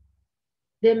regulation.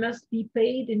 They must be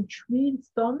paid in 3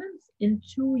 installments in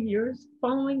 2 years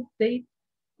following the date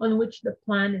on which the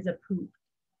plan is approved.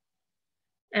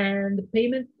 And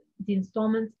the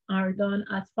installments are done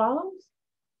as follows.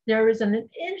 There is an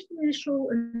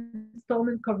initial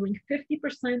installment covering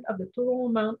 50% of the total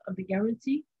amount of the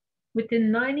guarantee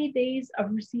within 90 days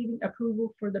of receiving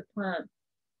approval for the plan.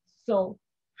 So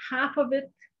half of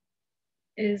it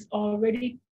is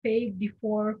already paid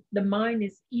before the mine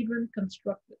is even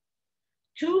constructed.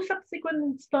 2 subsequent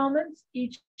installments,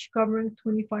 each covering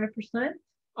 25%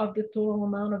 of the total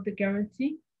amount of the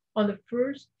guarantee on the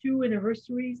first 2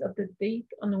 anniversaries of the date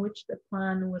on which the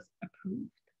plan was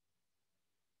approved.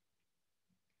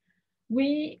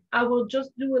 I will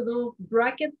just do a little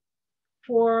bracket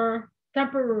for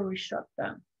temporary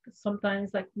shutdown.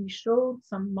 Sometimes, like we showed,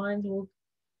 some mines will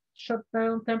shut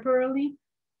down temporarily.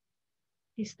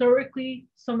 Historically,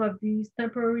 some of these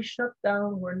temporary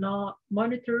shutdowns were not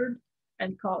monitored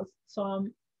and caused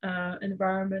some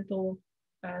environmental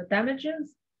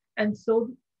damages. And so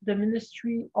the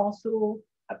ministry also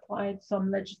applied some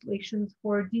legislations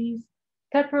for these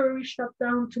temporary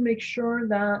shutdowns to make sure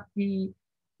that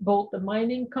both the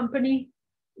mining company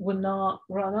would not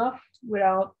run off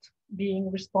without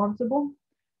being responsible.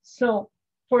 So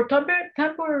for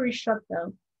temporary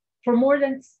shutdown, for more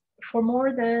than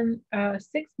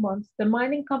 6 months, the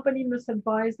mining company must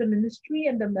advise the ministry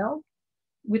and the MELC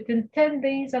within 10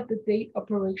 days of the date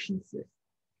operation ceased.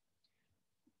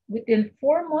 Within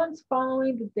 4 months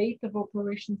following the date of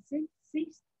operation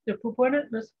ceased, the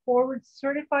proponent must forward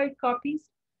certified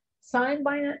copies signed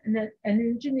by an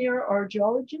engineer or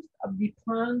geologist of the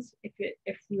plans if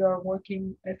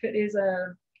it is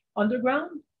an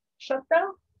underground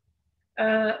shutdown,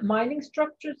 mining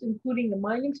structures, including the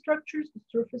mining structures, the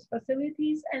surface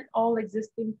facilities, and all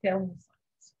existing tailing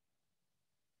sites.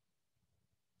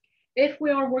 If we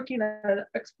are working at an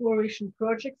exploration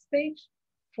project stage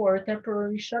for a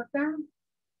temporary shutdown,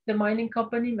 the mining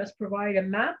company must provide a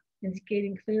map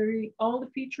indicating clearly all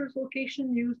the features,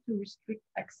 location used to restrict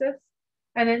access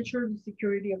and ensure the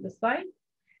security of the site,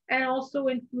 and also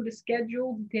include a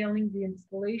schedule detailing the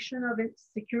installation of its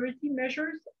security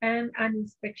measures and an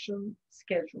inspection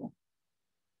schedule.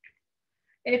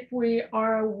 If we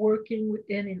are working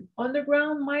within an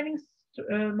underground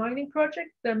mining project,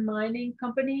 the mining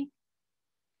company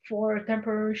for a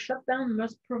temporary shutdown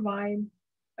must provide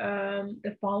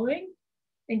the following,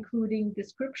 including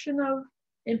description of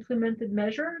implemented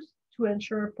measures to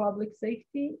ensure public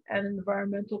safety and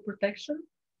environmental protection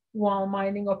while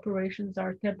mining operations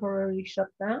are temporarily shut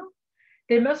down.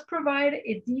 They must provide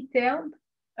a detailed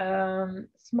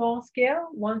small scale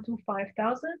 1 to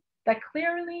 5,000 that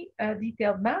clearly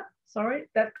detailed map,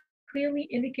 that clearly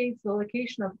indicates the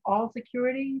location of all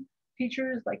security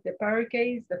features like the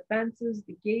barricades, the fences,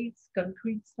 the gates,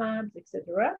 concrete slabs,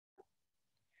 etc.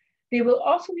 They will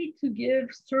also need to give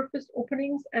surface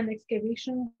openings and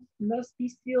excavations must be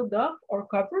sealed off or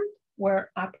covered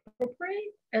where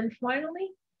appropriate. And finally,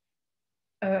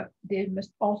 they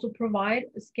must also provide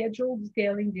a schedule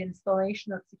detailing the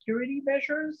installation of security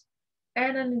measures,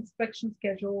 and an inspection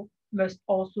schedule must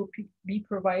also be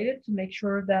provided to make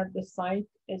sure that the site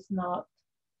is not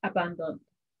abandoned.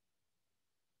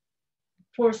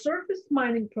 For a surface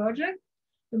mining project,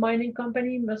 the mining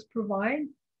company must provide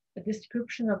a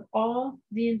description of all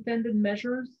the intended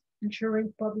measures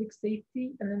ensuring public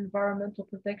safety and environmental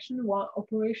protection while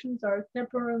operations are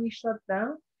temporarily shut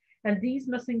down, and these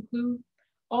must include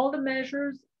all the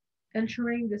measures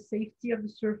ensuring the safety of the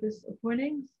surface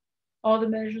openings, all the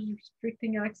measures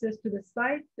restricting access to the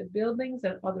site, the buildings,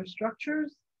 and other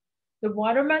structures, the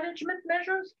water management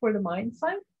measures for the mine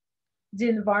site, the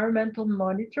environmental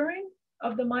monitoring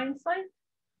of the mine site,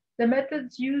 the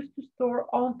methods used to store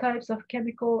all types of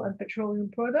chemical and petroleum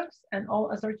products and all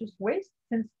hazardous waste,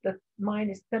 since the mine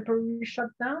is temporarily shut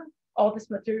down. All this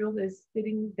material is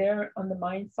sitting there on the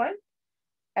mine site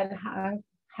and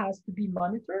has to be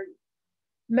monitored.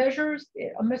 Measures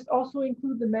must also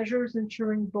include the measures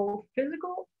ensuring both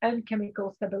physical and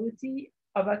chemical stability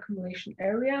of accumulation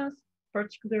areas,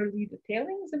 particularly the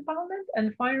tailings impoundment,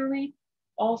 and finally,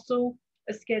 also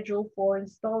a schedule for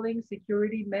installing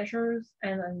security measures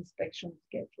and an inspection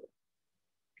schedule.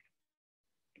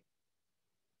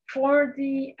 For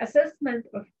the assessment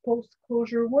of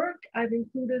post-closure work, I've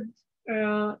included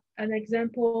an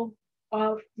example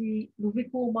of the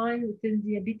Louvicourt mine within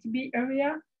the Abitibi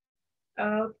area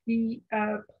of the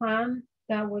plan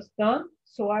that was done.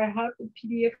 So I have a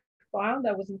PDF file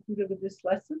that was included with this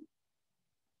lesson.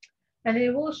 And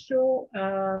it will show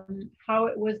how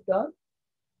it was done.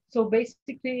 So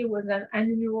basically, it was an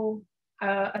annual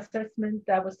assessment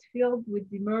that was filled with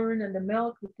the murn and the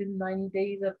melt within 90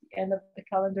 days of the end of the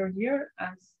calendar year,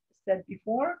 as said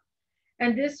before.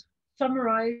 And this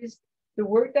summarized the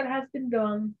work that has been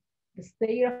done, the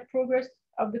state of progress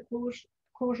of the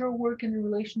closure work in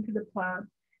relation to the plan,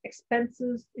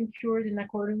 expenses incurred in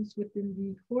accordance within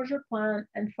the closure plan,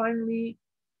 and finally,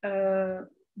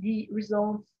 the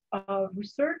results of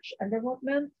research and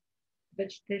development,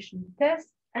 vegetation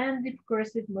tests, and the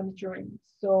progressive monitoring.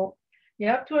 So you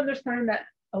have to understand that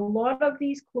a lot of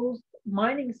these closed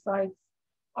mining sites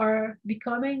are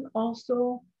becoming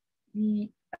also the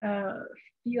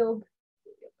field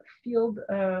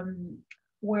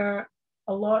where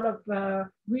a lot of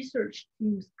research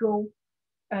teams go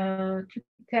to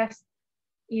test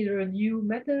either new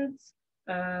methods,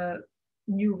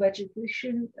 new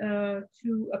vegetation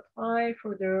to apply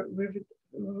for the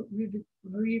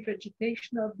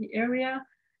revegetation of the area,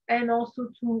 and also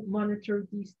to monitor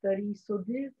these studies. So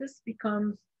this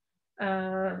becomes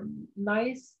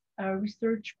nice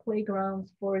research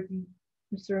playgrounds for the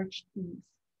research teams.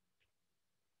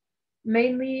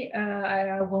 Mainly,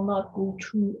 I will not go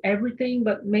through everything,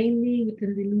 but mainly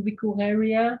within the Louvicourt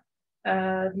area,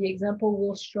 the example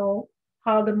will show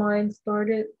how the mine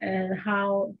started and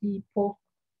how the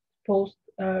post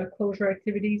closure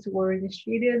activities were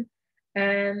initiated.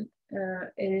 And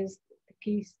it is a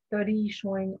case study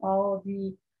showing all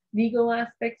the legal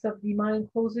aspects of the mine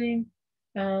closing,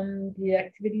 the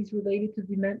activities related to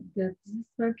the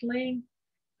dismantling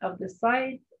of the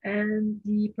site, and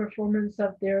the performance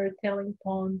of their tailing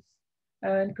ponds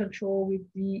and control with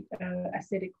the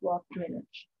acidic rock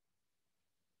drainage.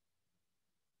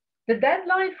 The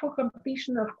deadline for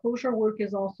completion of closure work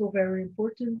is also very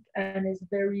important and is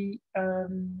very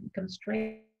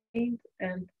constrained,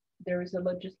 and there is a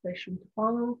legislation to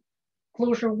follow.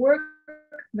 Closure work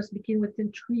must begin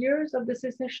within 3 years of the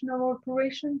cessation of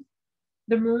operations.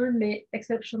 The mine may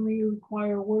exceptionally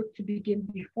require work to begin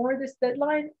before this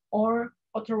deadline or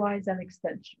authorize an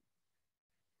extension.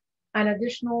 An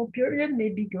additional period may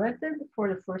be granted for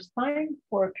the first time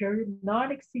for a period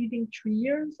not exceeding 3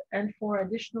 years and for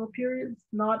additional periods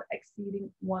not exceeding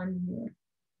 1 year.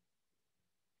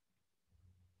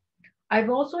 I've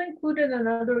also included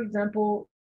another example.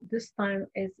 This time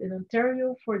is in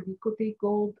Ontario for the Côté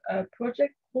Gold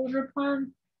project closure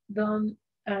plan done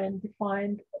and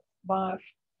defined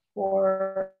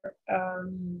for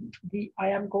the I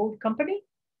Am Gold company.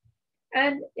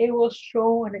 And it will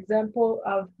show an example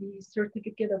of the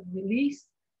certificate of release.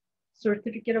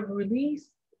 Certificate of release,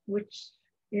 which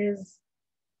is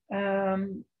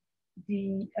the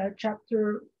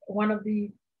chapter, one of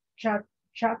the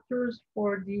chapters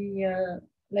for the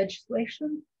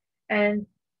legislation. And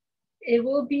it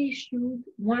will be issued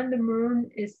when the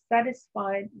MERN is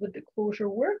satisfied with the closure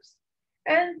works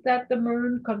and that the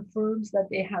MERN confirms that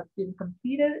they have been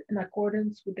completed in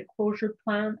accordance with the closure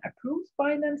plan approved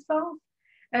by themselves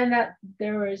and that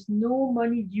there is no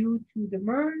money due to the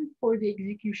MERN for the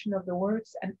execution of the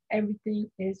works and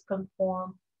everything is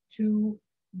conform to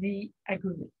the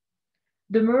agreement.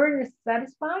 The MERN is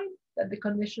satisfied that the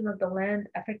condition of the land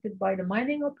affected by the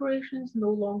mining operations no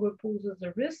longer poses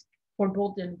a risk for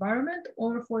both the environment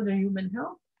or for the human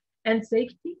health and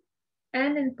safety,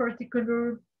 and in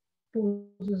particular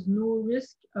poses no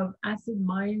risk of acid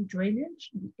mine drainage,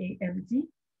 the AMD.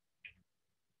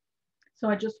 So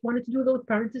I just wanted to do those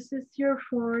parentheses here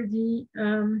for the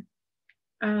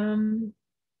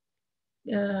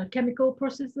chemical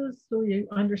processes, so you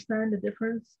understand the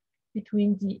difference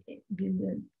between the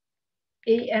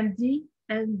AMD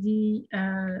and the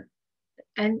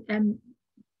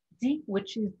NMD,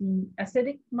 which is the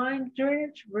acidic mine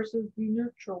drainage versus the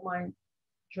neutral mine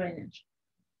drainage.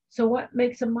 So what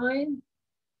makes a mine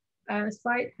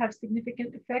site have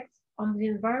significant effects on the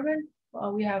environment?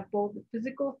 Well, we have both the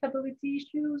physical stability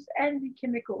issues and the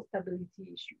chemical stability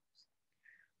issues.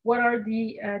 What are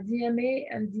the DMA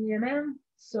and DMM?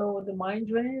 So the mine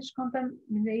drainage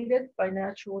contaminated by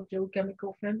natural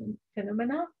geochemical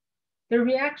phenomena. The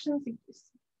reactions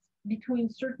between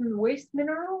certain waste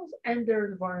minerals and their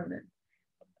environment.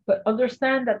 But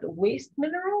understand that the waste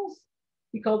minerals,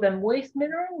 we call them waste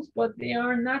minerals, but they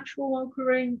are natural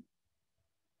occurring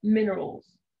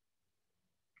minerals.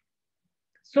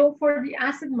 So for the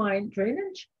acid mine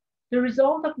drainage, the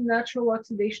result of the natural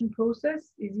oxidation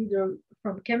process is either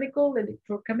from chemical,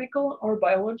 electrochemical, or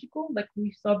biological, like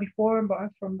we saw before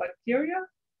from bacteria,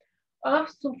 of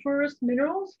sulfurous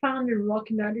minerals found in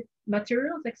rocky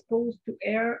materials exposed to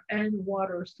air and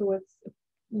water. So it's a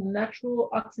natural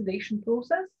oxidation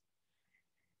process.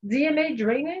 DMA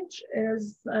drainage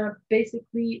is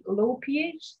basically low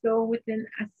pH, so within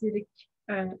acidic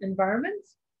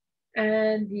environments.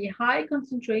 And the high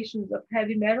concentrations of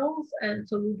heavy metals and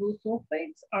soluble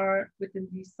sulfates are within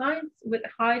these sites with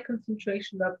high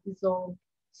concentration of dissolved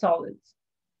solids.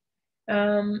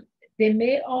 They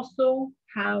may also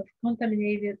have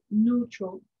contaminated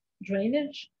neutral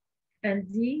drainage, and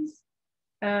these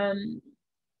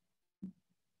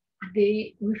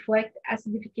they reflect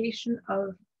acidification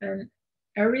of an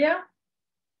area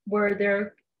where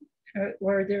there's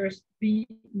be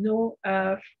no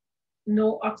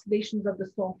oxidations of the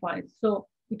sulfides. So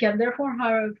we can therefore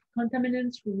have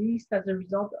contaminants released as a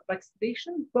result of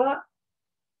oxidation, but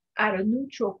at a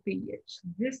neutral pH.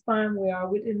 This time we are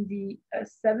within the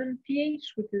 7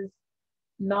 pH, which is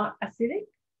not acidic.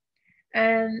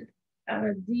 And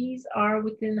these are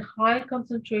within high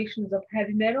concentrations of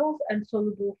heavy metals and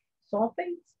soluble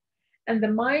sulfates. And the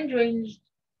mine drainage,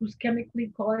 whose chemical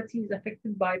quality is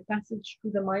affected by passage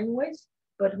through the mine waste,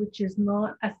 but which is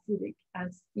not acidic,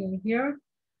 as seen here,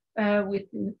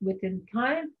 within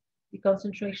time, the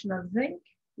concentration of zinc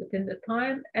within the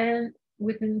time, and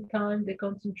within time, the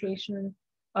concentration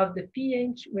of the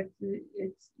pH, with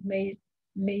it's made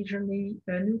majorly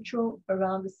neutral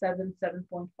around the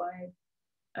 7.5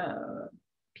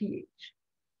 pH.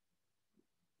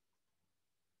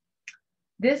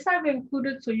 This I've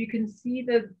included so you can see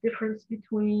the difference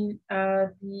between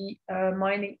the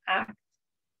Mining Act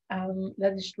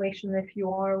legislation if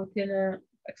you are within an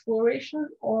exploration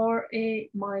or a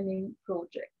mining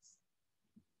project.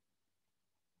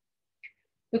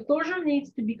 The closure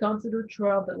needs to be considered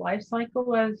throughout the life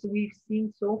cycle, as we've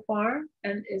seen so far,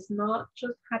 and is not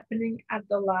just happening at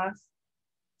the last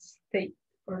state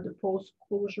or the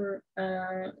post-closure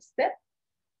step.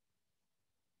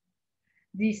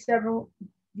 These will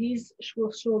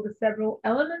show the several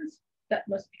elements that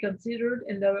must be considered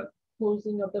in the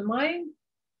closing of the mine.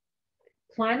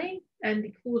 Planning and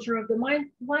the closure of the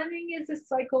mine. Planning is a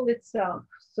cycle itself.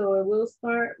 So it will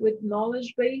start with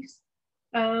knowledge base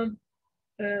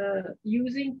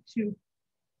using to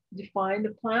define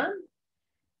the plan.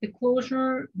 The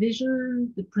closure,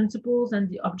 vision, the principles, and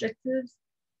the objectives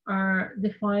are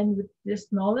defined with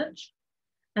this knowledge.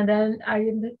 And then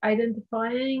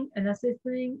identifying and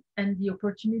assessing and the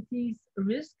opportunities,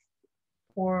 risks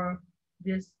for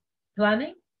this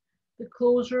planning, the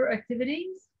closure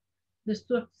activities, the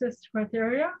success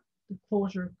criteria, the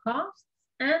closure costs,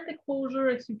 and the closure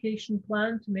execution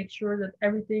plan to make sure that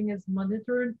everything is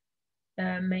monitored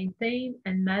maintain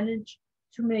and manage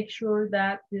to make sure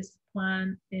that this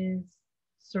plan is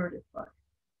certified.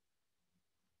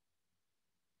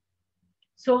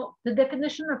 So the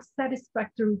definition of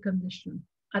satisfactory condition.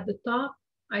 At the top,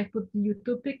 I put the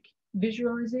utopic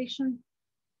visualization.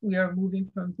 We are moving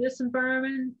from this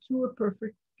environment to a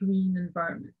perfect green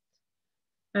environment.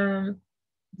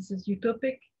 This is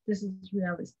utopic, this is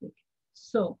realistic.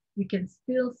 So we can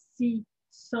still see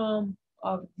some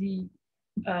of the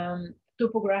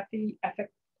topography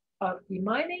effect of the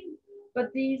mining,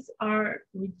 but these are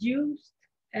reduced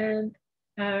and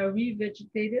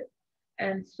revegetated,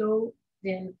 and so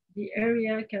then the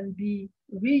area can be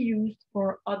reused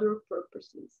for other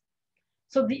purposes.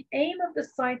 So the aim of the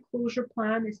site closure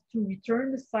plan is to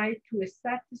return the site to a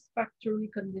satisfactory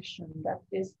condition. That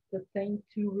is the thing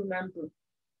to remember.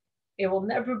 It will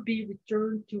never be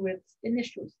returned to its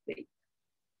initial state.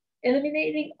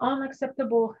 Eliminating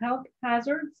unacceptable health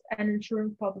hazards and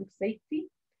ensuring public safety,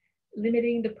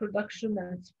 limiting the production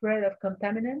and spread of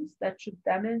contaminants that should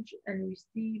damage and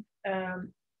receive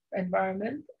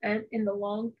environment, and in the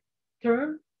long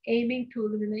term, aiming to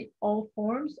eliminate all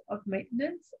forms of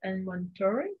maintenance and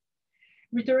monitoring,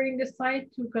 returning the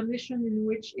site to a condition in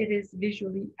which it is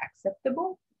visually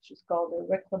acceptable, which is called a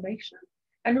reclamation,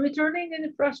 and returning the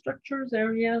infrastructures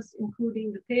areas,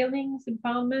 including the tailings,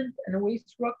 impoundment, and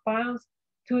waste rock piles,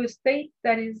 to a state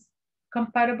that is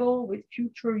compatible with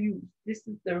future use. This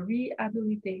is the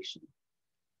rehabilitation.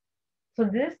 So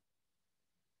this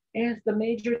is the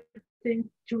major thing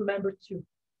to remember too.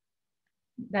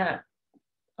 That,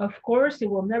 of course, it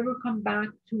will never come back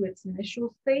to its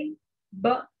initial state,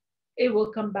 but it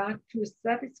will come back to a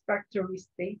satisfactory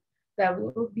state that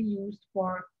will be used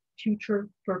for future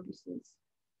purposes.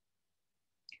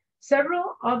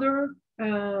 Several other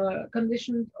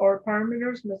conditions or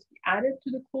parameters must be added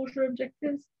to the closure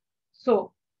objectives.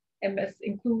 So it must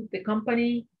include the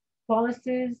company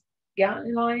policies,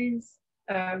 guidelines,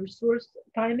 resource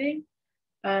timing.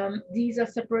 These are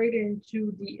separated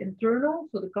into the internal,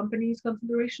 so the company's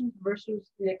considerations versus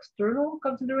the external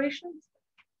considerations.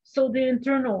 So the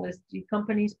internal is the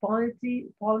company's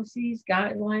policies,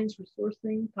 guidelines,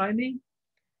 resourcing, timing,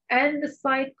 and the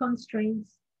site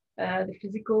constraints, the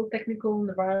physical, technical,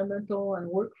 environmental, and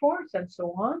workforce, and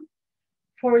so on.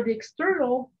 For the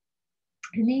external,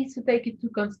 it needs to take into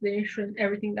consideration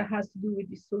everything that has to do with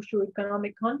the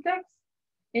socioeconomic context,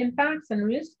 impacts and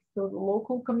risks, so the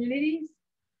local communities,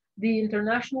 the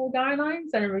international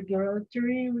guidelines and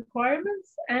regulatory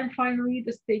requirements, and finally,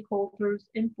 the stakeholders'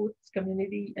 inputs,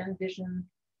 community and vision,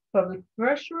 public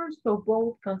pressures. So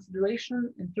both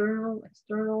consideration, internal,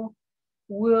 external,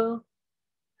 will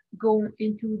go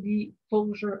into the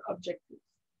closure objectives.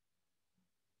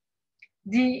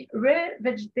 The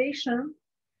revegetation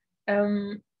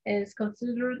is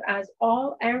considered as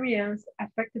all areas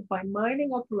affected by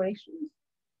mining operations,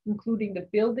 including the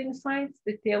building sites,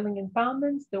 the tailing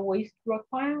impoundments, the waste rock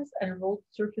piles, and road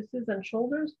surfaces and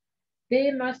shoulders.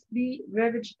 They must be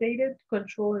revegetated to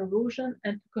control erosion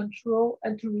and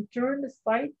to return the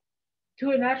site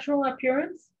to a natural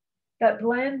appearance that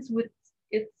blends with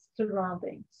its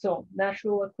surrounding. So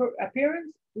natural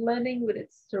appearance blending with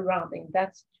its surrounding.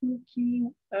 That's two key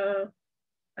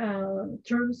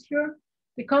terms here.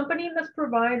 The company must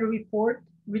provide a report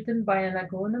written by an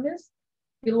agronomist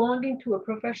belonging to a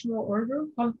professional order,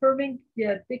 confirming the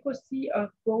adequacy of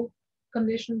both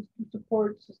conditions to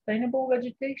support sustainable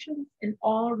vegetation in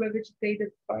all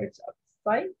revegetated parts of the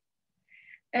site,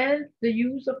 and the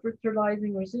use of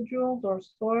fertilizing residuals or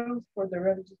soils for the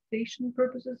revegetation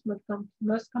purposes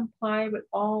must comply with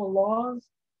all laws,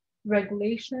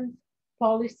 regulations,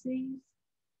 policies,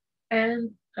 and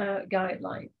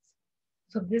guidelines.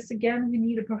 So this again, we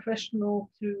need a professional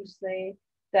to say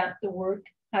that the work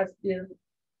has been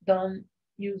done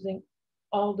using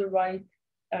all the right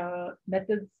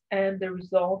methods and the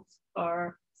results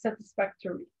are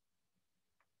satisfactory.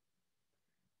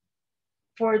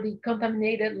 For the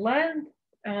contaminated land,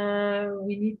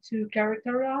 we need to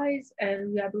characterize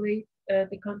and rehabilitate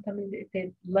the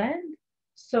contaminated land.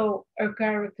 So a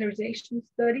characterization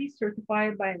study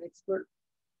certified by an expert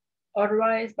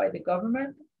authorized by the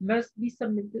government must be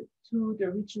submitted to the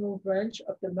regional branch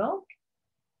of the MSC.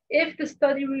 If the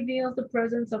study reveals the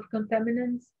presence of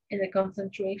contaminants in a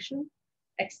concentration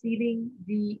exceeding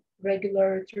the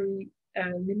regulatory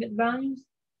limit values,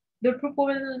 the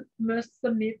proponent must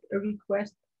submit a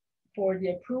request for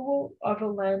the approval of a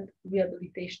land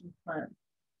rehabilitation plan.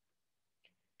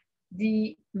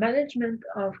 The management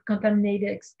of contaminated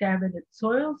excavated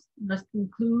soils must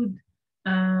include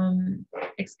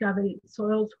excavated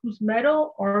soils whose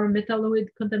metal or metalloid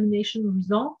contamination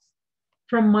results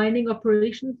from mining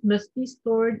operations must be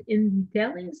stored in the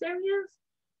tailings areas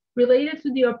related to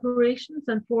the operations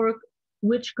and for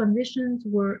which conditions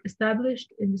were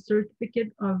established in the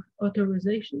certificate of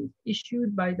authorization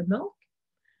issued by the MILC.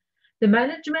 The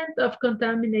management of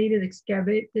contaminated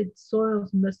excavated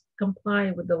soils must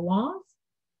comply with the laws,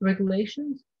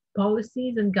 regulations,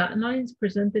 policies, and guidelines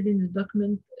presented in the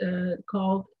document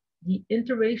called the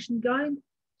Intervention Guide,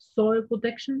 Soil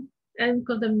Protection, and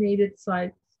Contaminated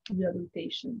Sites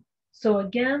Rehabilitation. So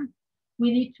again,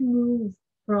 we need to move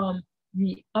from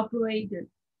the operated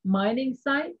mining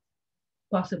site,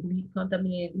 possibly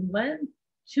contaminated land,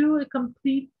 to a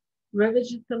complete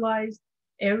revitalized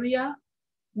area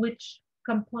which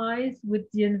complies with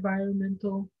the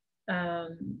environmental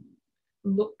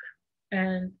look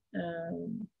and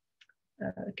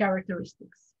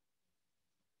characteristics.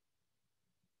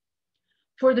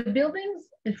 For the buildings,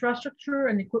 infrastructure,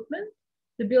 and equipment,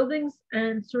 the buildings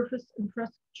and surface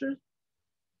infrastructure,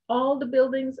 all the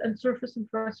buildings and surface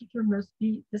infrastructure must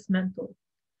be dismantled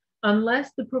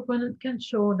unless the proponent can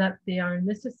show that they are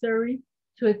necessary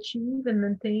to achieve and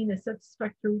maintain a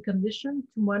satisfactory condition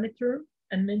to monitor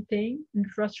and maintain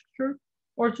infrastructure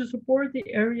or to support the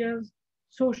area's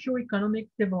socio-economic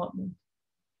development.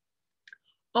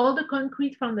 All the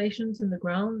concrete foundations in the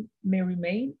ground may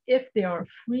remain if they are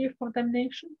free of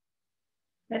contamination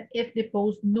and if they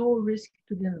pose no risk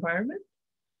to the environment.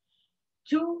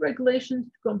 2 regulations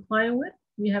to comply with.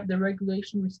 We have the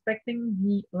regulation respecting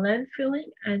the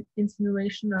landfilling and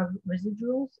incineration of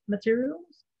residual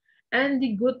materials and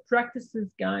the good practices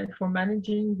guide for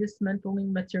managing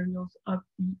dismantling materials of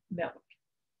the milk.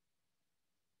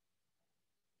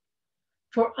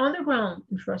 For underground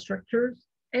infrastructures,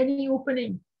 any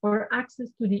opening or access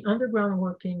to the underground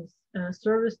workings,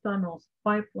 service tunnels,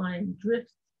 pipeline,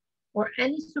 drifts, or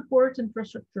any support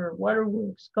infrastructure,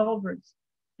 waterworks, culverts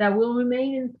that will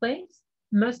remain in place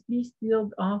must be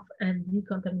sealed off and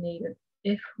decontaminated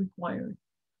if required.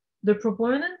 The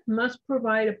proponent must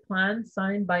provide a plan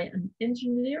signed by an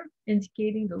engineer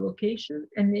indicating the location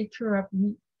and nature of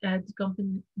the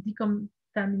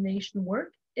decontamination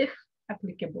work, if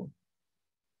applicable.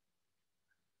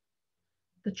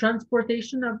 The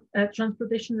transportation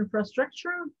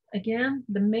infrastructure, again,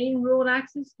 the main road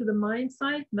access to the mine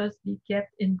site must be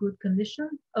kept in good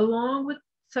condition, along with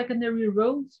secondary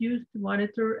roads used to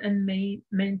monitor and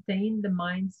maintain the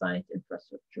mine site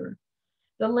infrastructure.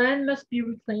 The land must be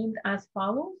reclaimed as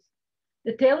follows.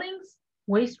 The tailings,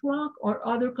 waste rock, or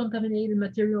other contaminated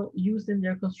material used in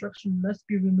their construction must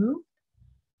be removed.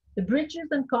 The bridges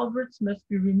and culverts must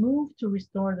be removed to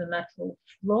restore the natural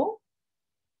flow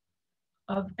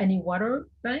of any water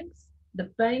banks. The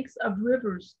banks of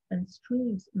rivers and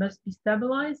streams must be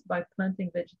stabilized by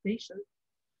planting vegetation.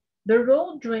 The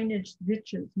road drainage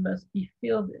ditches must be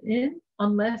filled in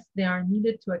unless they are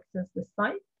needed to access the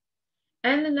site.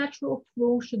 And the natural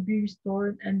flow should be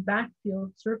restored and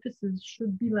backfilled surfaces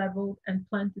should be leveled and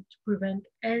planted to prevent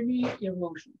any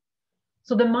erosion.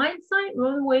 So the mine site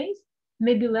runways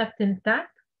may be left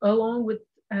intact along with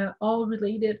all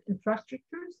related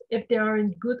infrastructures if they are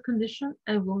in good condition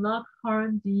and will not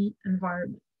harm the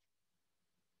environment.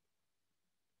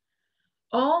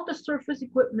 All the surface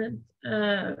equipment,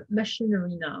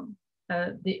 machinery now,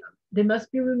 they must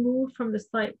be removed from the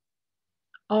site.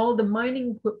 All the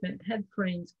mining equipment, head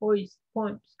frames, hoists,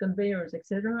 pumps, conveyors,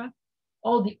 etc.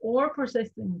 All the ore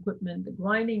processing equipment, the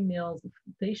grinding mills, the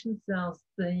flotation cells,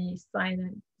 the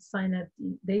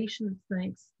cyanidation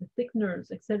tanks, the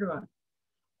thickeners, etc.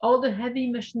 All the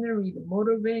heavy machinery, the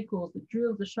motor vehicles, the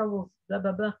drills, the shovels, blah,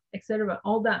 blah, blah, etc.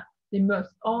 All that, they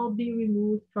must all be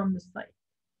removed from the site.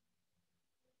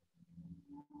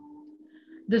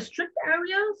 The stripped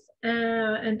areas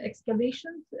and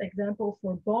excavations, example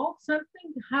for bulk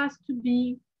sampling, has to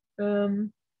be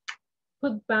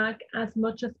put back as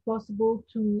much as possible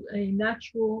to a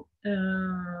natural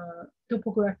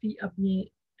topography of the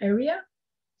area.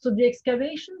 So the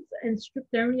excavations and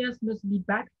stripped areas must be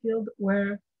backfilled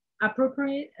where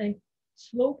appropriate and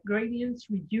slope gradients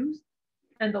reduced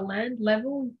and the land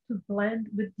level to blend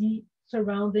with the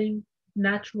surrounding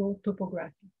natural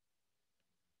topography.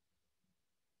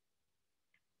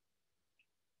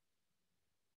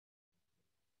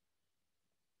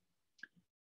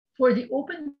 For the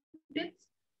open pits,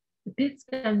 the pits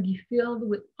can be filled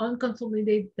with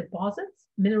unconsolidated deposits,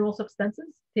 mineral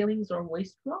substances, tailings, or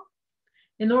waste rock.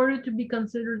 In order to be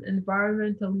considered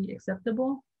environmentally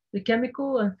acceptable, the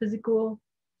chemical and physical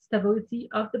stability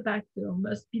of the backfill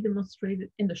must be demonstrated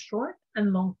in the short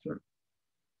and long term.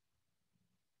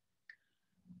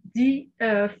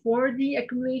 For the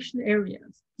accumulation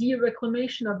areas, the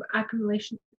reclamation of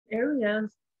accumulation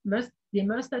areas must They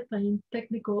must attain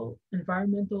technical,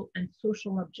 environmental, and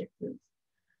social objectives.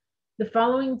 The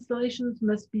following installations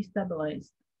must be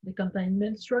stabilized: the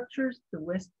containment structures, the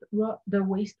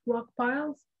waste rock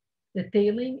piles, the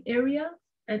tailing area,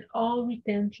 and all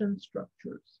retention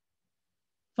structures.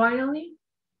 Finally,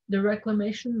 the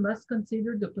reclamation must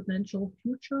consider the potential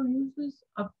future uses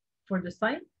for the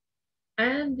site,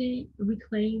 and the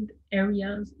reclaimed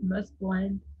areas must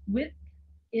blend with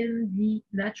in the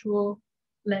natural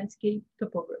landscape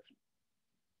topography.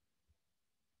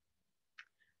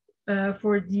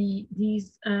 For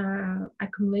these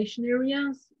accumulation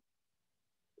areas,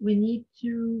 we need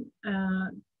to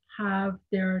have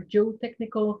their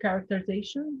geotechnical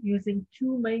characterization using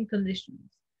two main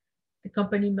conditions. The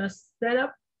company must set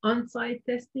up on-site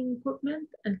testing equipment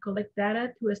and collect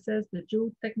data to assess the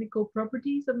geotechnical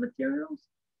properties of materials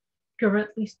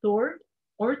currently stored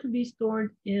or to be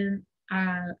stored in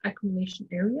accumulation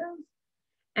areas.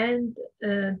 And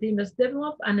they must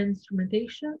develop an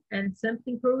instrumentation and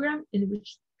sampling program in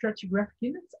which stratigraphic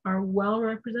units are well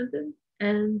represented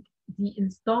and the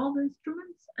installed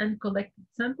instruments and collected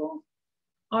samples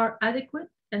are adequate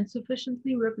and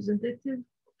sufficiently representative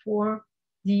for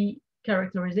the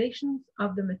characterizations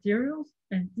of the materials,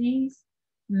 and these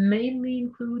mainly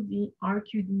include the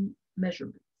RQD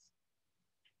measurements.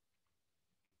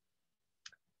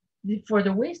 For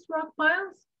the waste rock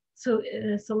piles, so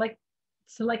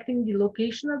selecting the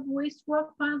location of waste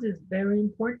rock piles is very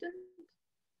important.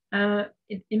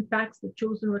 It impacts the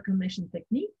chosen reclamation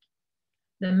technique.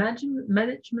 The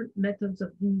management methods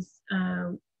of these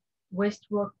waste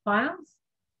rock piles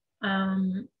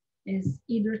is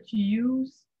either to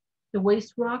use the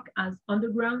waste rock as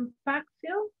underground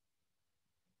backfill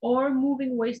or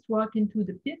moving waste rock into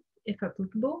the pit if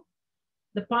applicable.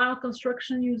 The pile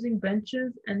construction using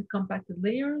benches and compacted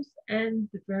layers, and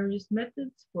the various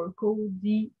methods for cold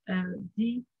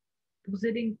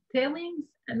depositing tailings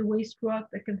and waste rock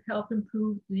that can help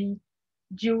improve the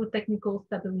geotechnical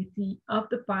stability of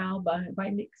the pile by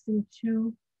mixing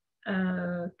two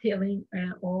tailing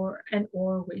or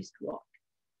waste rock.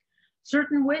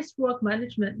 Certain waste rock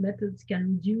management methods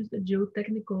can reduce the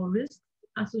geotechnical risks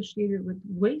associated with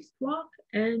waste rock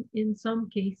and, in some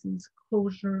cases,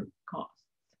 closure costs.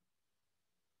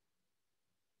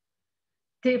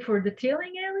 For the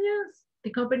tailing areas,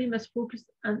 the company must focus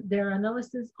on their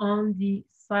analysis on the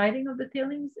siting of the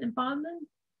tailings impoundment,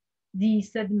 the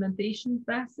sedimentation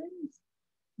basins,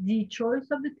 the choice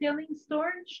of the tailings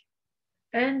storage,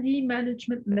 and the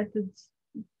management methods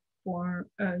for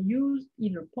used,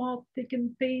 either pulp,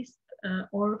 thickened paste,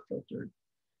 or filtered.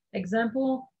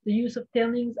 Example, the use of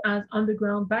tailings as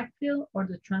underground backfill or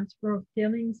the transfer of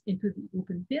tailings into the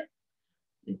open pit.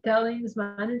 The tailings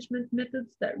management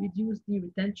methods that reduce the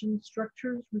retention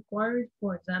structures required,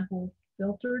 for example,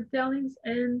 filtered tailings,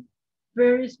 and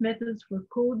various methods for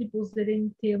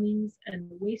co-depositing tailings and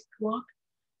waste rock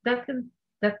that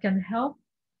can help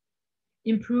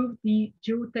improve the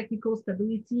geotechnical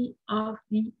stability of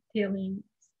the tailings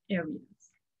areas.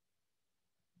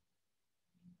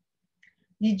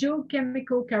 The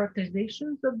geochemical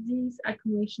characterizations of these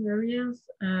accumulation areas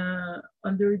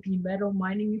under the metal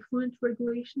mining effluent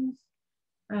regulations,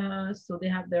 so they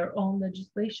have their own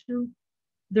legislation.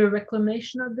 The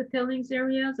reclamation of the tailings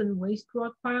areas and waste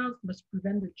rock piles must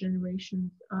prevent the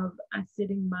generation of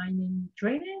acidic mining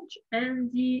drainage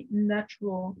and the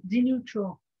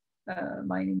neutral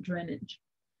mining drainage.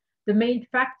 The main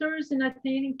factors in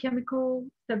attaining chemical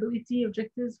stability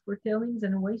objectives for tailings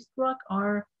and waste rock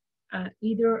are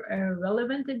either a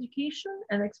relevant education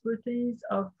and expertise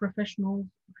of professionals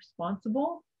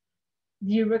responsible,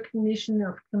 the recognition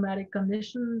of climatic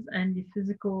conditions and the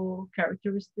physical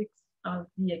characteristics of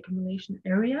the accumulation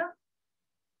area,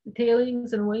 the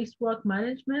tailings and waste rock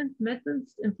management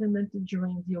methods implemented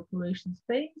during the operations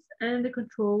phase, and the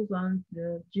controls on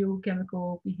the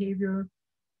geochemical behavior,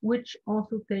 which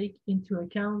also take into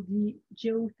account the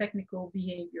geotechnical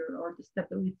behavior or the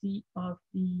stability of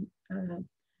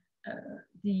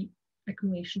the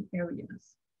accumulation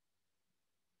areas.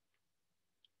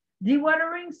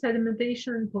 Dewatering,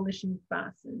 sedimentation, and pollution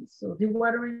basins. So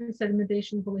dewatering,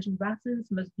 sedimentation, pollution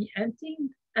basins must be emptied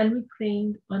and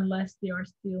reclaimed unless they are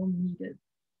still needed.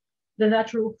 The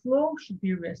natural flow should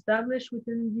be reestablished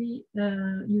within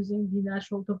using the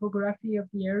natural topography of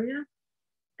the area,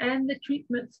 and the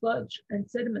treatment sludge and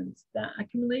sediments that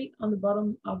accumulate on the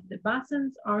bottom of the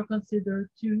basins are considered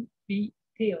to be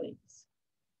tailings.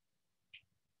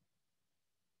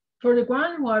 For the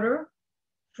groundwater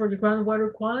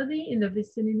quality in the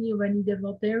vicinity of any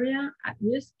developed area at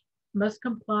risk must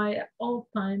comply at all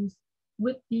times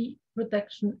with the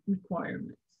protection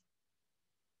requirements.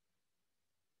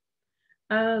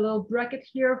 A little bracket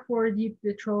here for the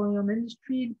petroleum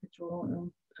industry,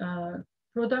 petroleum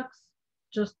products,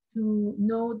 just to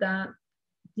know that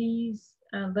these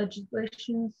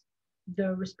legislations,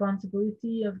 the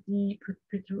responsibility of the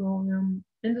petroleum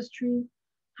industry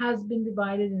has been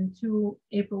divided into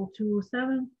April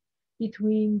 2007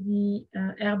 between the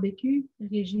RBQ,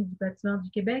 Régie du bâtiment du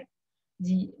Québec,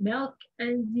 the MELC,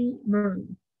 and the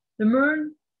MERN. The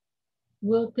MERN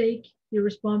will take the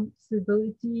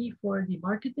responsibility for the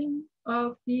marketing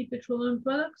of the petroleum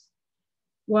products,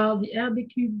 while the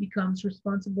RBQ becomes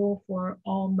responsible for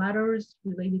all matters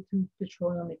related to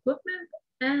petroleum equipment,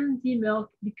 and the MELC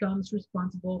becomes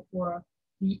responsible for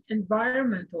the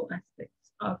environmental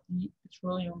aspects of the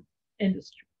petroleum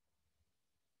industry.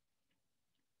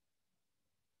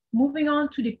 Moving on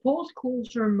to the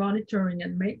post-closure monitoring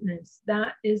and maintenance,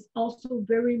 that is also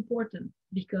very important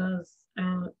because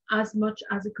as much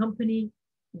as a company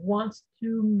wants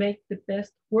to make the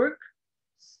best work,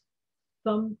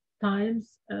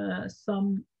 sometimes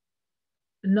some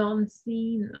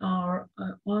non-seen or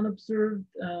unobserved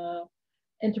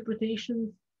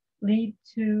interpretations lead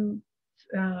to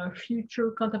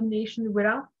future contamination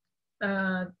without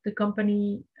the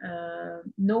company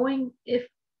knowing, if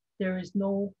there is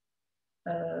no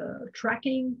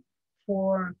tracking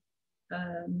for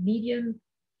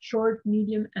short,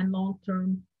 medium, and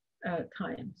long-term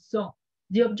time. So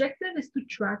the objective is to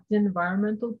track the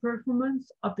environmental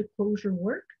performance of the closure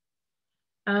work.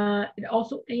 It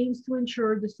also aims to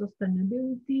ensure the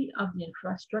sustainability of the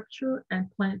infrastructure and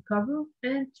plant cover,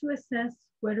 and to assess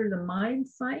whether the mine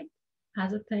site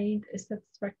has attained a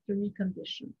satisfactory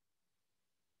condition.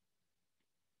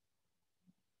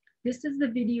 This is the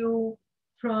video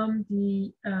from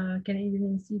the Canadian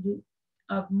Institute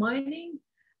of Mining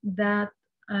that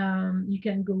you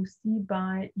can go see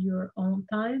by your own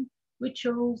time, which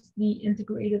shows the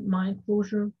integrated mine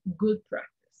closure good practice.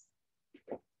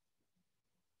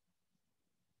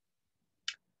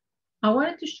 I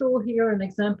wanted to show here an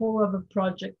example of a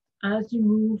project as you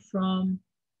move from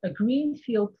a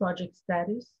greenfield project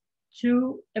status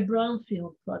to a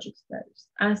brownfield project status.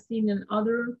 As seen in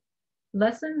other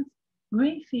lessons,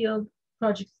 greenfield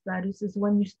project status is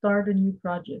when you start a new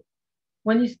project.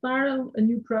 When you start a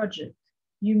new project,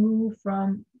 you move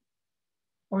from,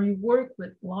 or you work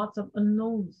with lots of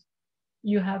unknowns.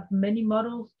 You have many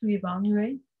models to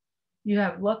evaluate. You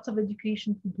have lots of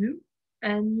education to do,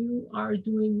 and you are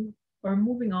doing or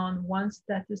moving on one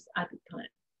status at a time.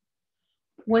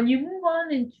 When you move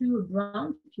on into a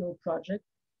brownfield project,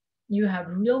 you have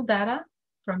real data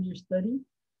from your study.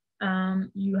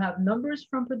 You have numbers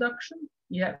from production.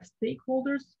 You have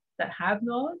stakeholders that have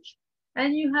knowledge,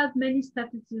 and you have many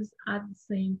statuses at the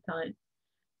same time.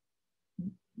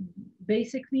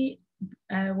 Basically,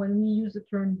 when we use the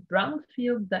term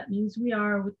brownfield, that means we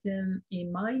are within a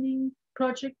mining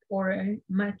project or a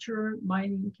mature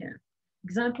mining camp.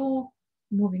 Example,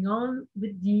 moving on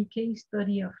with the case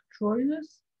study of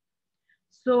Troilus.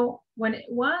 So when it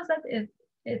was at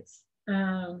its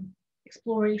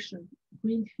exploration,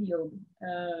 greenfield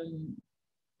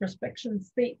prospection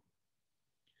state,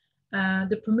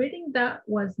 the permitting that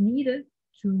was needed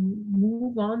to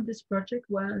move on this project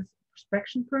was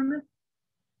prospection permit,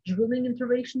 drilling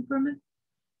intervention permit,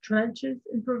 trenches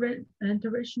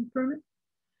intervention permit.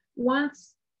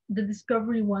 Once the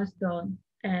discovery was done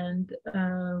and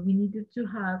we needed to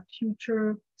have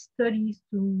future studies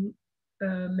to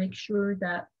make sure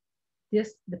that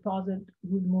this deposit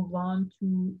would move on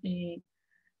to a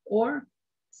ore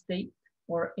state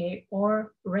or a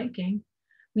ore ranking,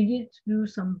 we needed to do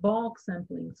some bulk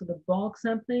sampling. So the bulk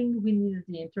sampling, we needed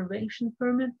the intervention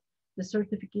permit, the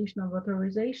certification of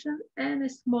authorization, and a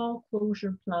small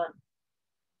closure plan.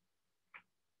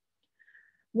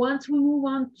 Once we move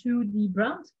on to the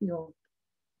brownfield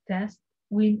test,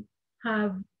 we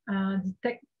have the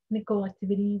technical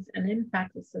activities and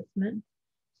impact assessment.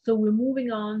 So we're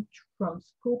moving on from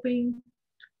scoping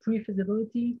to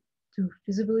pre-feasibility to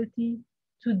feasibility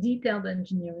to detailed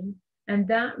engineering, and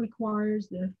that requires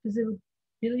the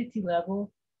feasibility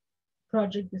level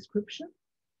project description.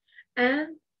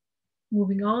 And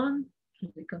moving on to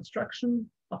the construction,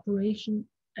 operation,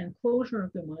 and closure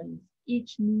of the mines,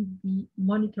 each need the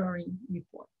monitoring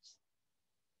reports.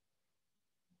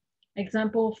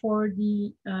 Example for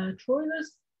the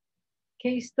Troilus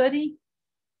case study,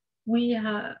 we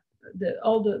have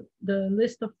all the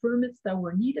list of permits that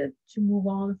were needed to move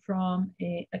on from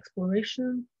an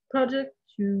exploration project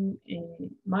to a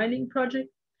mining project.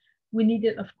 We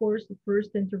needed, of course, the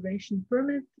first intervention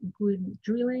permit, including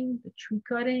drilling, the tree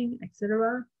cutting,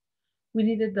 etc. We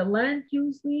needed the land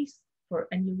use lease for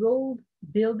any road,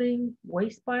 building,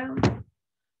 waste pile.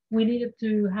 We needed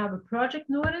to have a project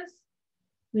notice.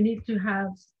 We need to have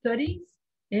studies,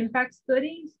 impact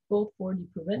studies, both for the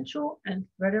provincial and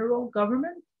federal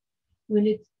government.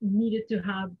 We needed to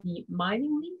have the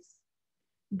mining lease.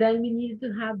 Then we needed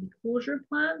to have the closure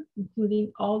plan,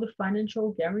 including all the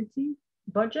financial guarantee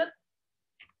budget.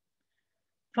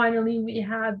 Finally, we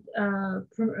had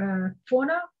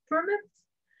fauna permits.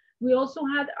 We also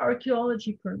had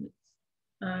archaeology permits.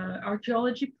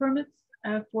 Archaeology permits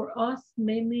for us,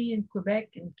 mainly in Quebec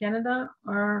and Canada,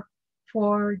 are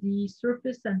for the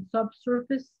surface and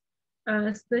subsurface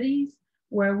studies,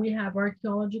 where we have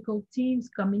archaeological teams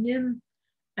coming in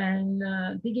and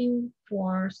digging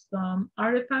for some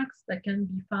artifacts that can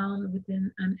be found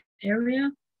within an area,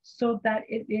 so that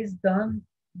it is done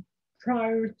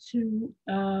prior to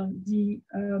the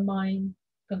mine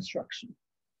construction,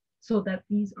 so that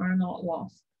these are not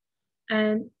lost.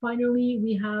 And finally,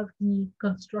 we have the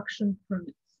construction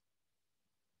permits.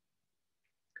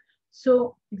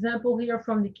 So, example here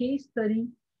from the case study,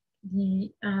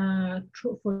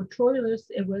 for Troilus,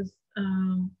 it was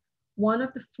one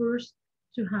of the first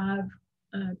to have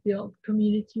built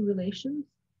community relations.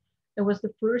 It was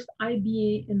the first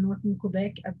IBA in Northern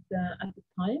Quebec at the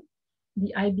time.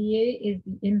 The IBA is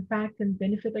the Impact and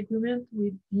Benefit Agreement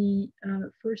with the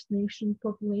First Nation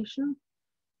population.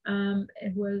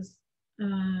 It was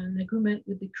an agreement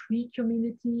with the Cree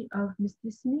community of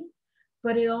Mistissini,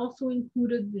 but it also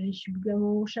included the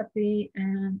Chibougamau, Chapé,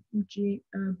 and Uche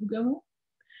Bougamau.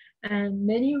 And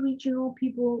many regional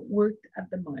people worked at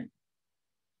the mine.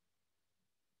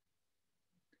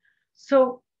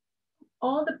 So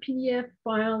all the PDF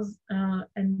files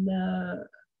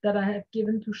that I have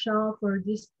given to Charles for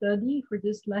this study, for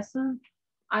this lesson,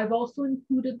 I've also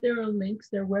included their links,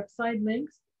 their website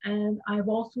links, and I've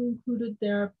also included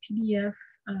their PDF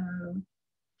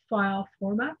file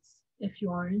formats if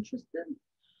you are interested.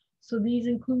 So these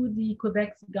include the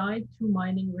Quebec's Guide to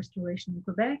Mining Restoration in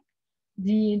Quebec,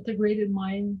 the Integrated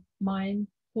Mine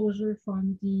Closure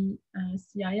from the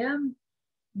CIM,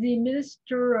 the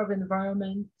Minister of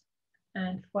Environment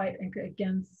and Fight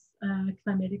Against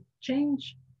Climatic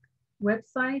Change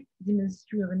website, the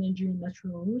Ministry of Energy and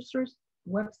Natural Resources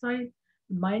website,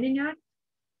 the Mining Act,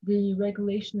 the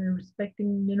Regulation and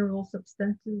Respecting Mineral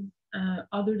Substances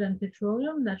other than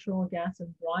petroleum, natural gas,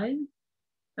 and brine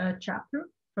chapter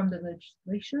from the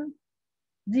legislation,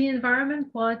 the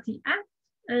Environment Quality Act,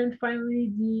 and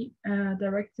finally the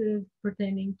directive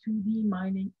pertaining to the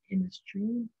mining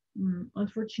industry.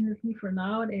 Unfortunately for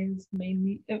now, it is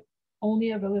mainly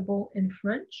only available in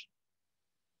French.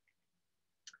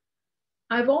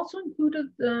 I've also included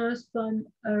some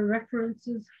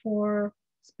references for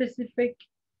specific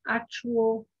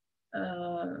actual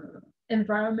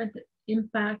environment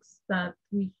impacts that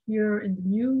we hear in the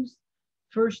news.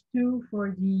 First two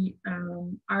for the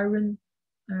Iron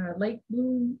Lake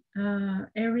Bloom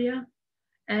area,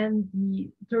 and the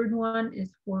third one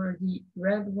is for the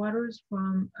red waters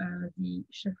from the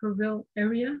Shefferville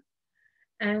area.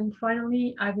 And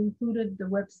finally, I've included the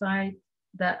website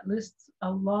that lists a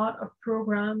lot of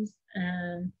programs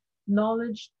and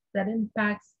knowledge that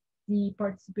impacts the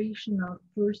participation of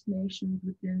First Nations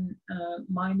within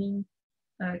mining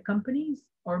companies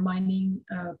or mining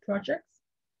projects.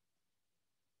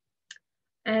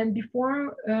 And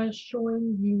before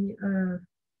showing the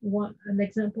an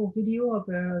example video of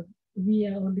a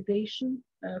rehabilitation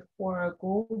for a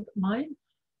gold mine,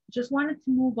 just wanted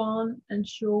to move on and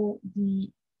show the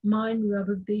mine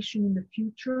rehabilitation in the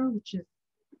future, which is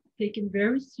taken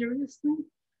very seriously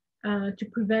to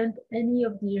prevent any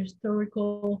of the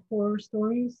historical horror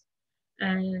stories.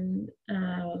 And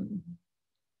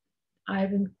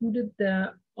I've included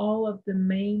all of the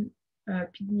main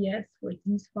PDFs for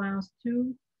these files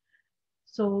too.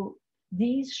 So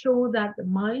these show that the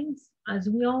mines, as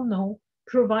we all know,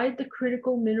 provide the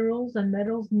critical minerals and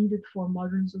metals needed for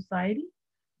modern society,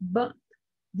 but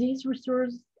these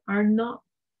resources are not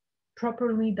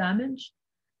properly damaged,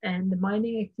 and the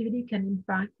mining activity can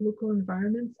impact local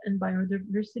environments and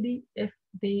biodiversity if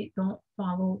they don't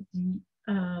follow the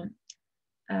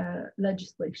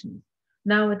legislation.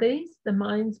 Nowadays, the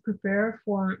mines prepare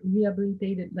for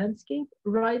rehabilitated landscape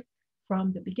right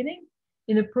from the beginning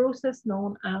in a process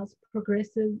known as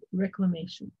progressive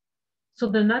reclamation. So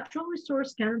the Natural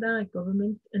Resource Canada, a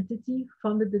government entity,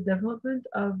 funded the development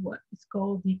of what is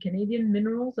called the Canadian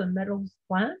Minerals and Metals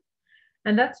Plan,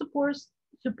 and that supports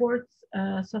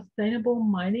sustainable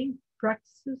mining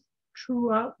practices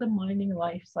throughout the mining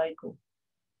life cycle.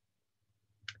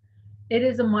 It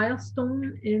is a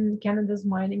milestone in Canada's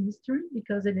mining history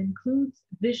because it includes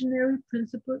visionary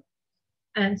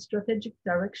and strategic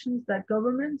directions that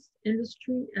governments,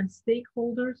 industry, and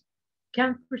stakeholders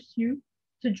can pursue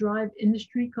to drive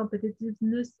industry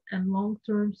competitiveness and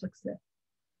long-term success.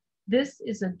 This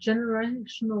is a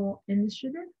generational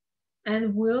initiative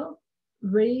and will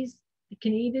raise the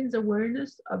Canadians'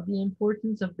 awareness of the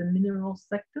importance of the mineral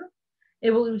sector.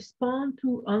 It will respond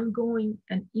to ongoing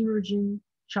and emerging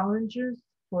challenges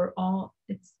for all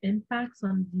its impacts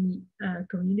on the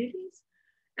communities,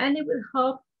 and it will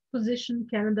help position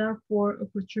Canada for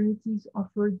opportunities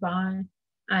offered by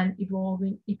an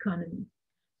evolving economy.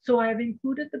 So I've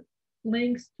included the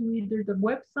links to either the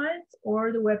websites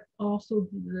or also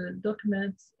the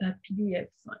documents PDF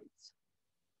sites.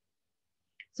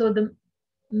 So the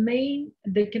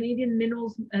Canadian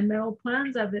Minerals and Metal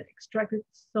Plans, I've extracted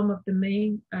some of the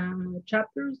main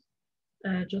chapters,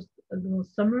 just a little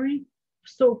summary.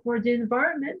 So for the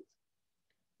environment,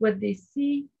 what they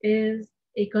see is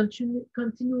a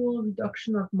continual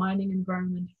reduction of mining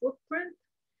environment footprint,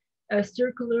 a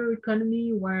circular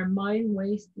economy where mine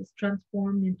waste is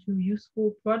transformed into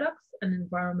useful products and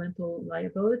environmental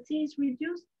liability is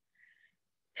reduced,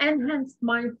 enhanced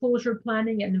mine closure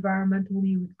planning and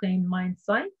environmentally reclaimed mine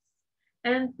sites,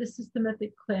 and the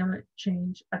systematic climate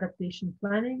change adaptation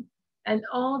planning, and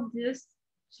all this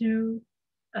to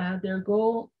their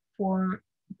goal for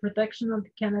protection of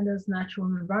Canada's natural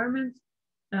environment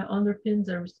underpins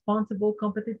a responsible,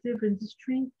 competitive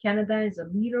industry. Canada is a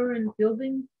leader in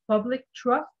building public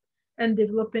trust and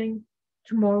developing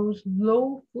tomorrow's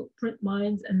low footprint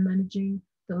mines and managing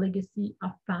the legacy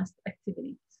of past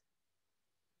activities.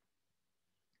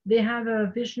 They have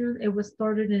a vision. It was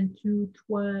started in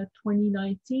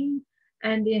 2019,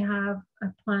 and they have a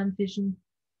planned vision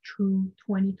through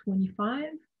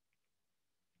 2025.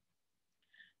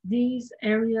 These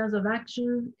areas of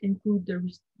action include the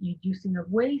reducing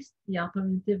of waste, the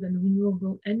alternative and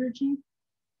renewable energy,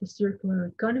 the circular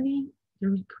economy, the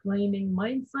reclaiming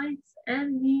mine sites,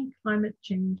 and the climate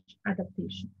change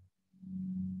adaptation.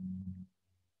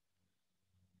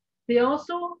 They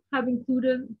also have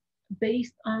included,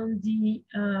 based on the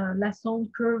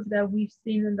Lassonde curve that we've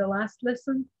seen in the last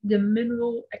lesson, the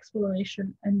mineral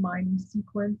exploration and mining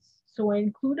sequence. So I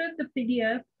included the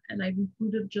PDF, and I've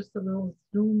included just a little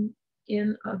zoom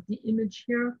in of the image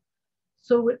here.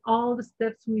 So with all the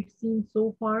steps we've seen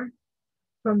so far,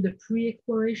 from the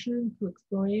pre-exploration to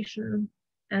exploration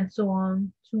and so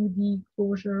on to the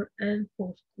closure and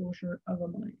post-closure of a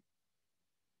mine.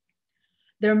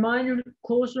 Their mine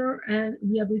closure and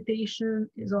rehabilitation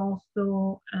is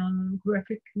also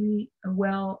graphically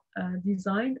well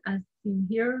designed, as seen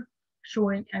here,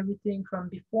 showing everything from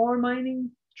before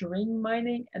mining, during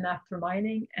mining, and after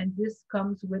mining, and this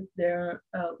comes with their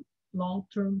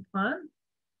long-term plan.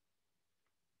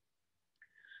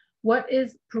 What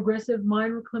is progressive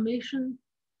mine reclamation?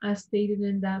 As stated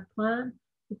in that plan,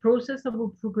 the process of a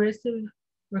progressive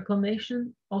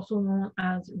reclamation, also known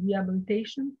as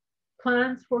rehabilitation,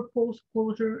 plans for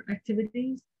post-closure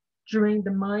activities during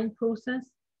the mine process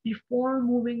before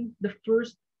moving the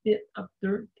first bit of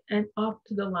dirt and up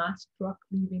to the last truck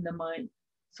leaving the mine.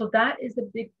 So that is a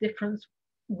big difference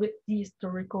with the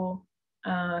historical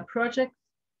projects.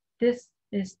 This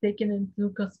is taken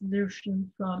into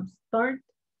consideration from start,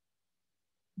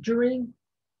 during,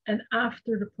 and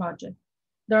after the project.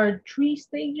 There are 3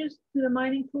 stages to the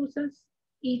mining process,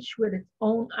 each with its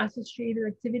own associated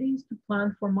activities to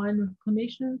plan for mine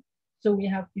reclamation. So we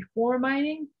have before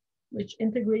mining, which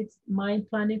integrates mine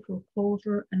planning for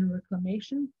closure and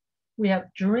reclamation. We have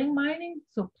during mining,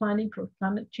 so planning for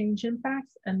climate change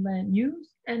impacts and land use.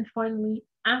 And finally,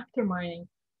 after mining,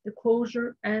 the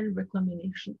closure and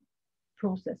reclamation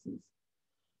processes.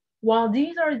 While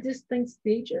these are distinct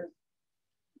stages,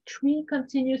 3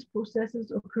 continuous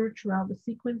processes occur throughout the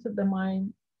sequence of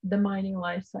the mining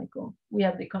life cycle. We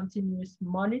have the continuous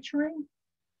monitoring,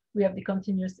 we have the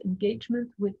continuous engagement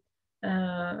with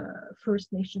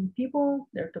First Nation people,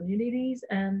 their communities,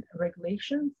 and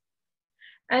regulations.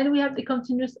 And we have the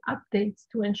continuous updates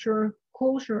to ensure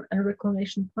closure and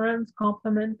reclamation plans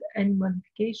complement any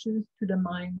modifications to the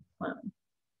mine plan.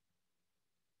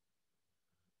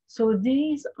 So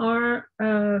these are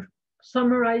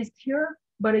summarized here,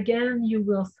 but again, you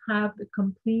will have the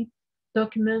complete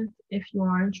document if you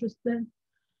are interested.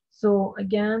 So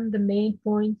again, the main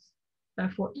points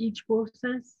for each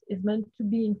process is meant to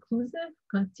be inclusive,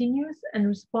 continuous, and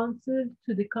responsive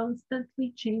to the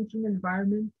constantly changing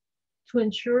environment to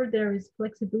ensure there is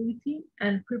flexibility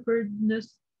and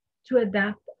preparedness to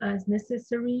adapt as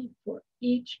necessary for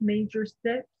each major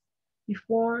step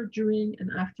before, during,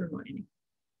 and after mining.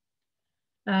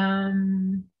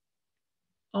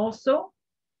 Also,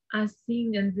 as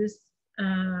seen in this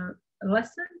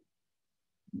lesson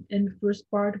in the first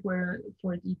part where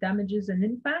for the damages and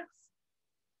impacts.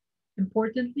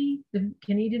 Importantly, the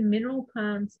Canadian mineral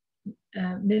plans,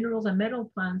 minerals and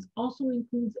metal plans also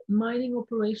includes mining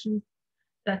operations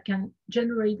that can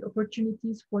generate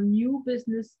opportunities for new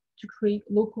business to create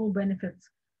local benefits.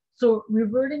 So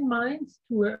reverting mines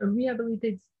to a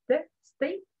rehabilitated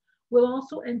state will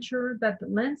also ensure that the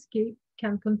landscape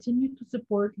can continue to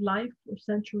support life for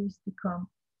centuries to come.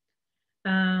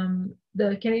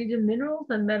 The Canadian Minerals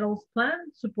and Metals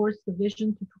Plan supports the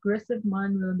vision to progressive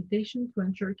mine rehabilitation to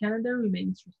ensure Canada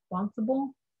remains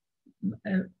responsible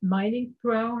mining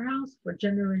powerhouse for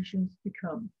generations to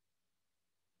come.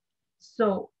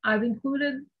 So I've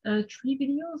included 3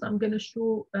 videos. I'm going to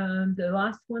show the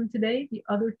last one today. The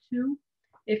other 2,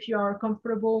 if you are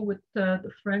comfortable with the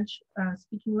French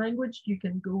speaking language, you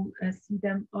can go see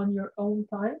them on your own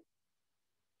time.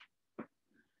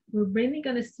 We're really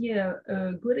going to see a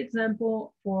good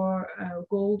example for a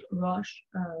gold rush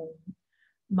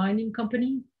mining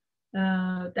company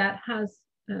that has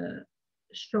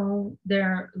shown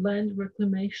their land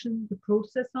reclamation, the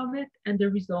process of it, and the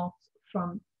results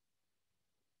from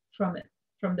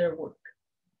their work.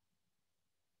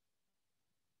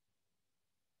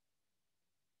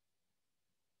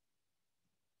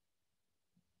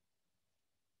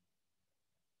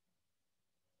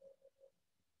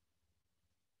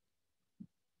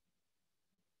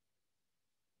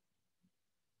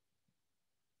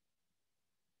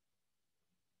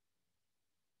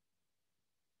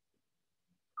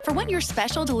 For when your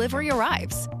special delivery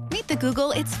arrives, meet the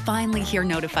Google It's Finally Here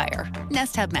notifier,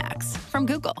 Nest Hub Max from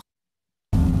Google.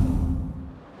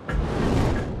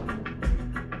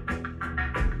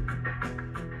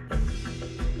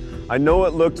 I know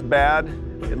it looks bad.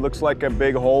 It looks like a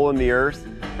big hole in the earth,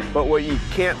 but what you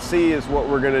can't see is what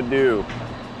we're gonna do.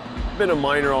 I've been a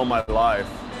miner all my life.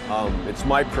 It's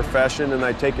my profession and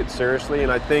I take it seriously,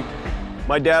 and I think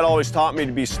my dad always taught me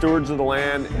to be stewards of the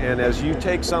land, and as you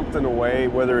take something away,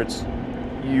 whether it's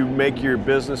you make your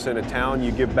business in a town,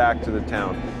 you give back to the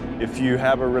town. If you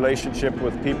have a relationship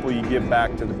with people, you give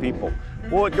back to the people.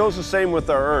 Well, it goes the same with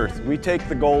our earth. We take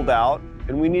the gold out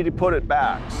and we need to put it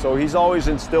back. So he's always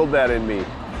instilled that in me.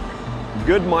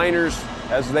 Good miners,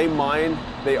 as they mine,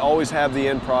 they always have the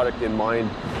end product in mind.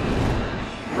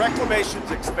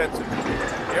 Reclamation's expensive.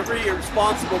 Every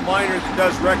responsible miner that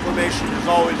does reclamation, there's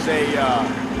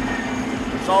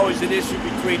always an issue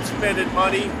between spending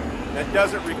money that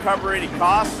doesn't recover any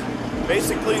costs.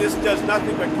 Basically, this does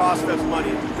nothing but cost us money.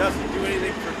 It doesn't do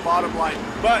anything for the bottom line,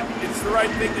 but it's the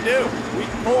right thing to do. We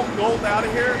pulled gold out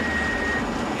of here,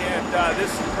 and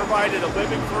this provided a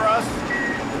living for us,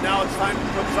 and now it's time to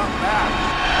put something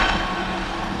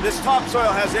back. This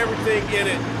topsoil has everything in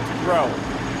it to grow.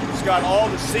 It's got all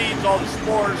the seeds, all the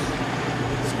spores.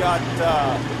 It's got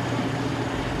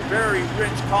very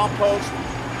rich compost.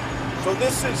 So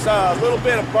this is a little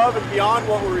bit above and beyond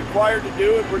what we're required to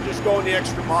do, and we're just going the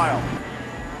extra mile.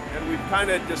 And we've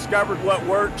kind of discovered what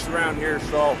works around here.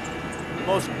 So the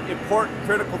most important,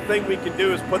 critical thing we can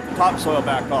do is put the topsoil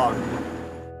back on.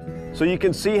 So you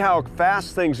can see how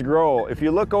fast things grow. If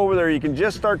you look over there, you can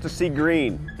just start to see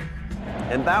green.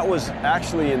 And that was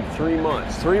actually in 3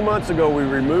 months. 3 months ago, we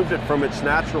removed it from its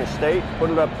natural state, put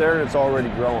it up there, and it's already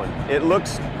growing. It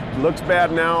looks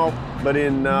bad now, but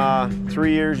in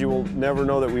 3 years, you will never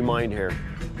know that we mined here.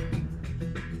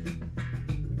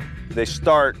 They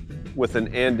start with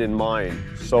an end in mind.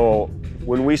 So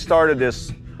when we started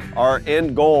this, our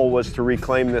end goal was to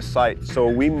reclaim this site. So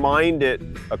we mined it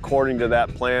according to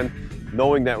that plan,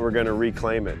 knowing that we're gonna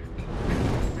reclaim it.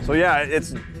 So yeah,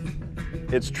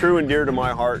 it's true and dear to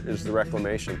my heart is the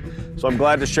reclamation. So I'm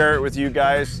glad to share it with you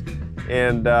guys,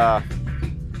 and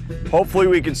hopefully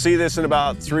we can see this in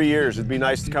about 3 years. It'd be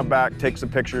nice to come back, take some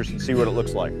pictures, and see what it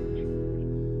looks like.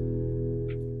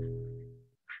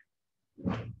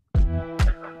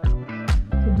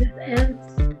 So this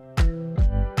ends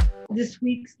this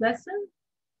week's lesson.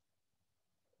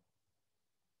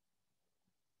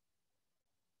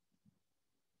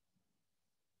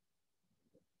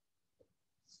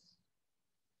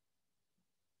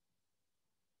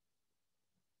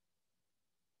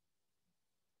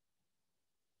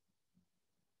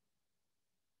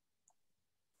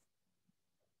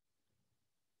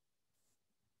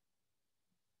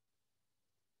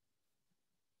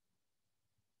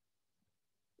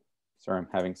 Sorry, I'm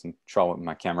having some trouble with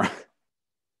my camera.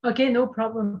 Okay, no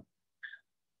problem.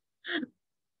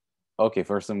 Okay,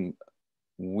 for some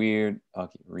weird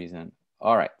reason.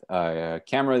 All right,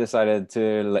 camera decided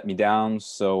to let me down.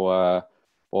 So,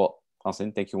 well,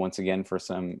 Francine, thank you once again for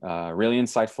some really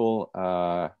insightful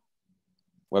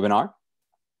webinar.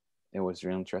 It was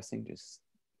really interesting. Just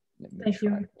let me Thank try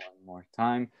you. it one more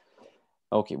time.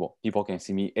 Okay, well, people can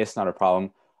see me. It's not a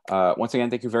problem. Once again,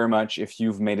 thank you very much. If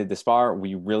you've made it this far,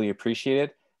 we really appreciate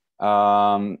it.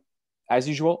 As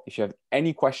usual, if you have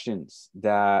any questions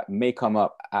that may come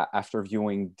up after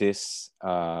viewing this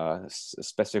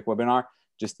specific webinar,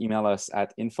 just email us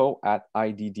at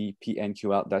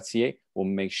info@iddpnql.ca. We'll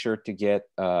make sure to get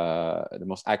the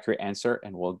most accurate answer,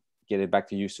 and we'll get it back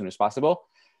to you as soon as possible.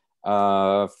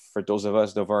 For those of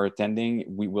us that are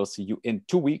attending, we will see you in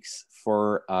 2 weeks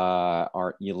for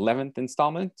our 11th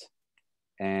installment.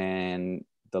 And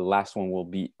the last one will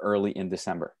be early in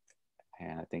December.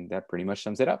 And I think that pretty much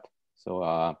sums it up.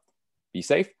 So be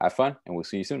safe, have fun, and we'll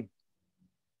see you soon.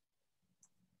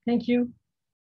 Thank you.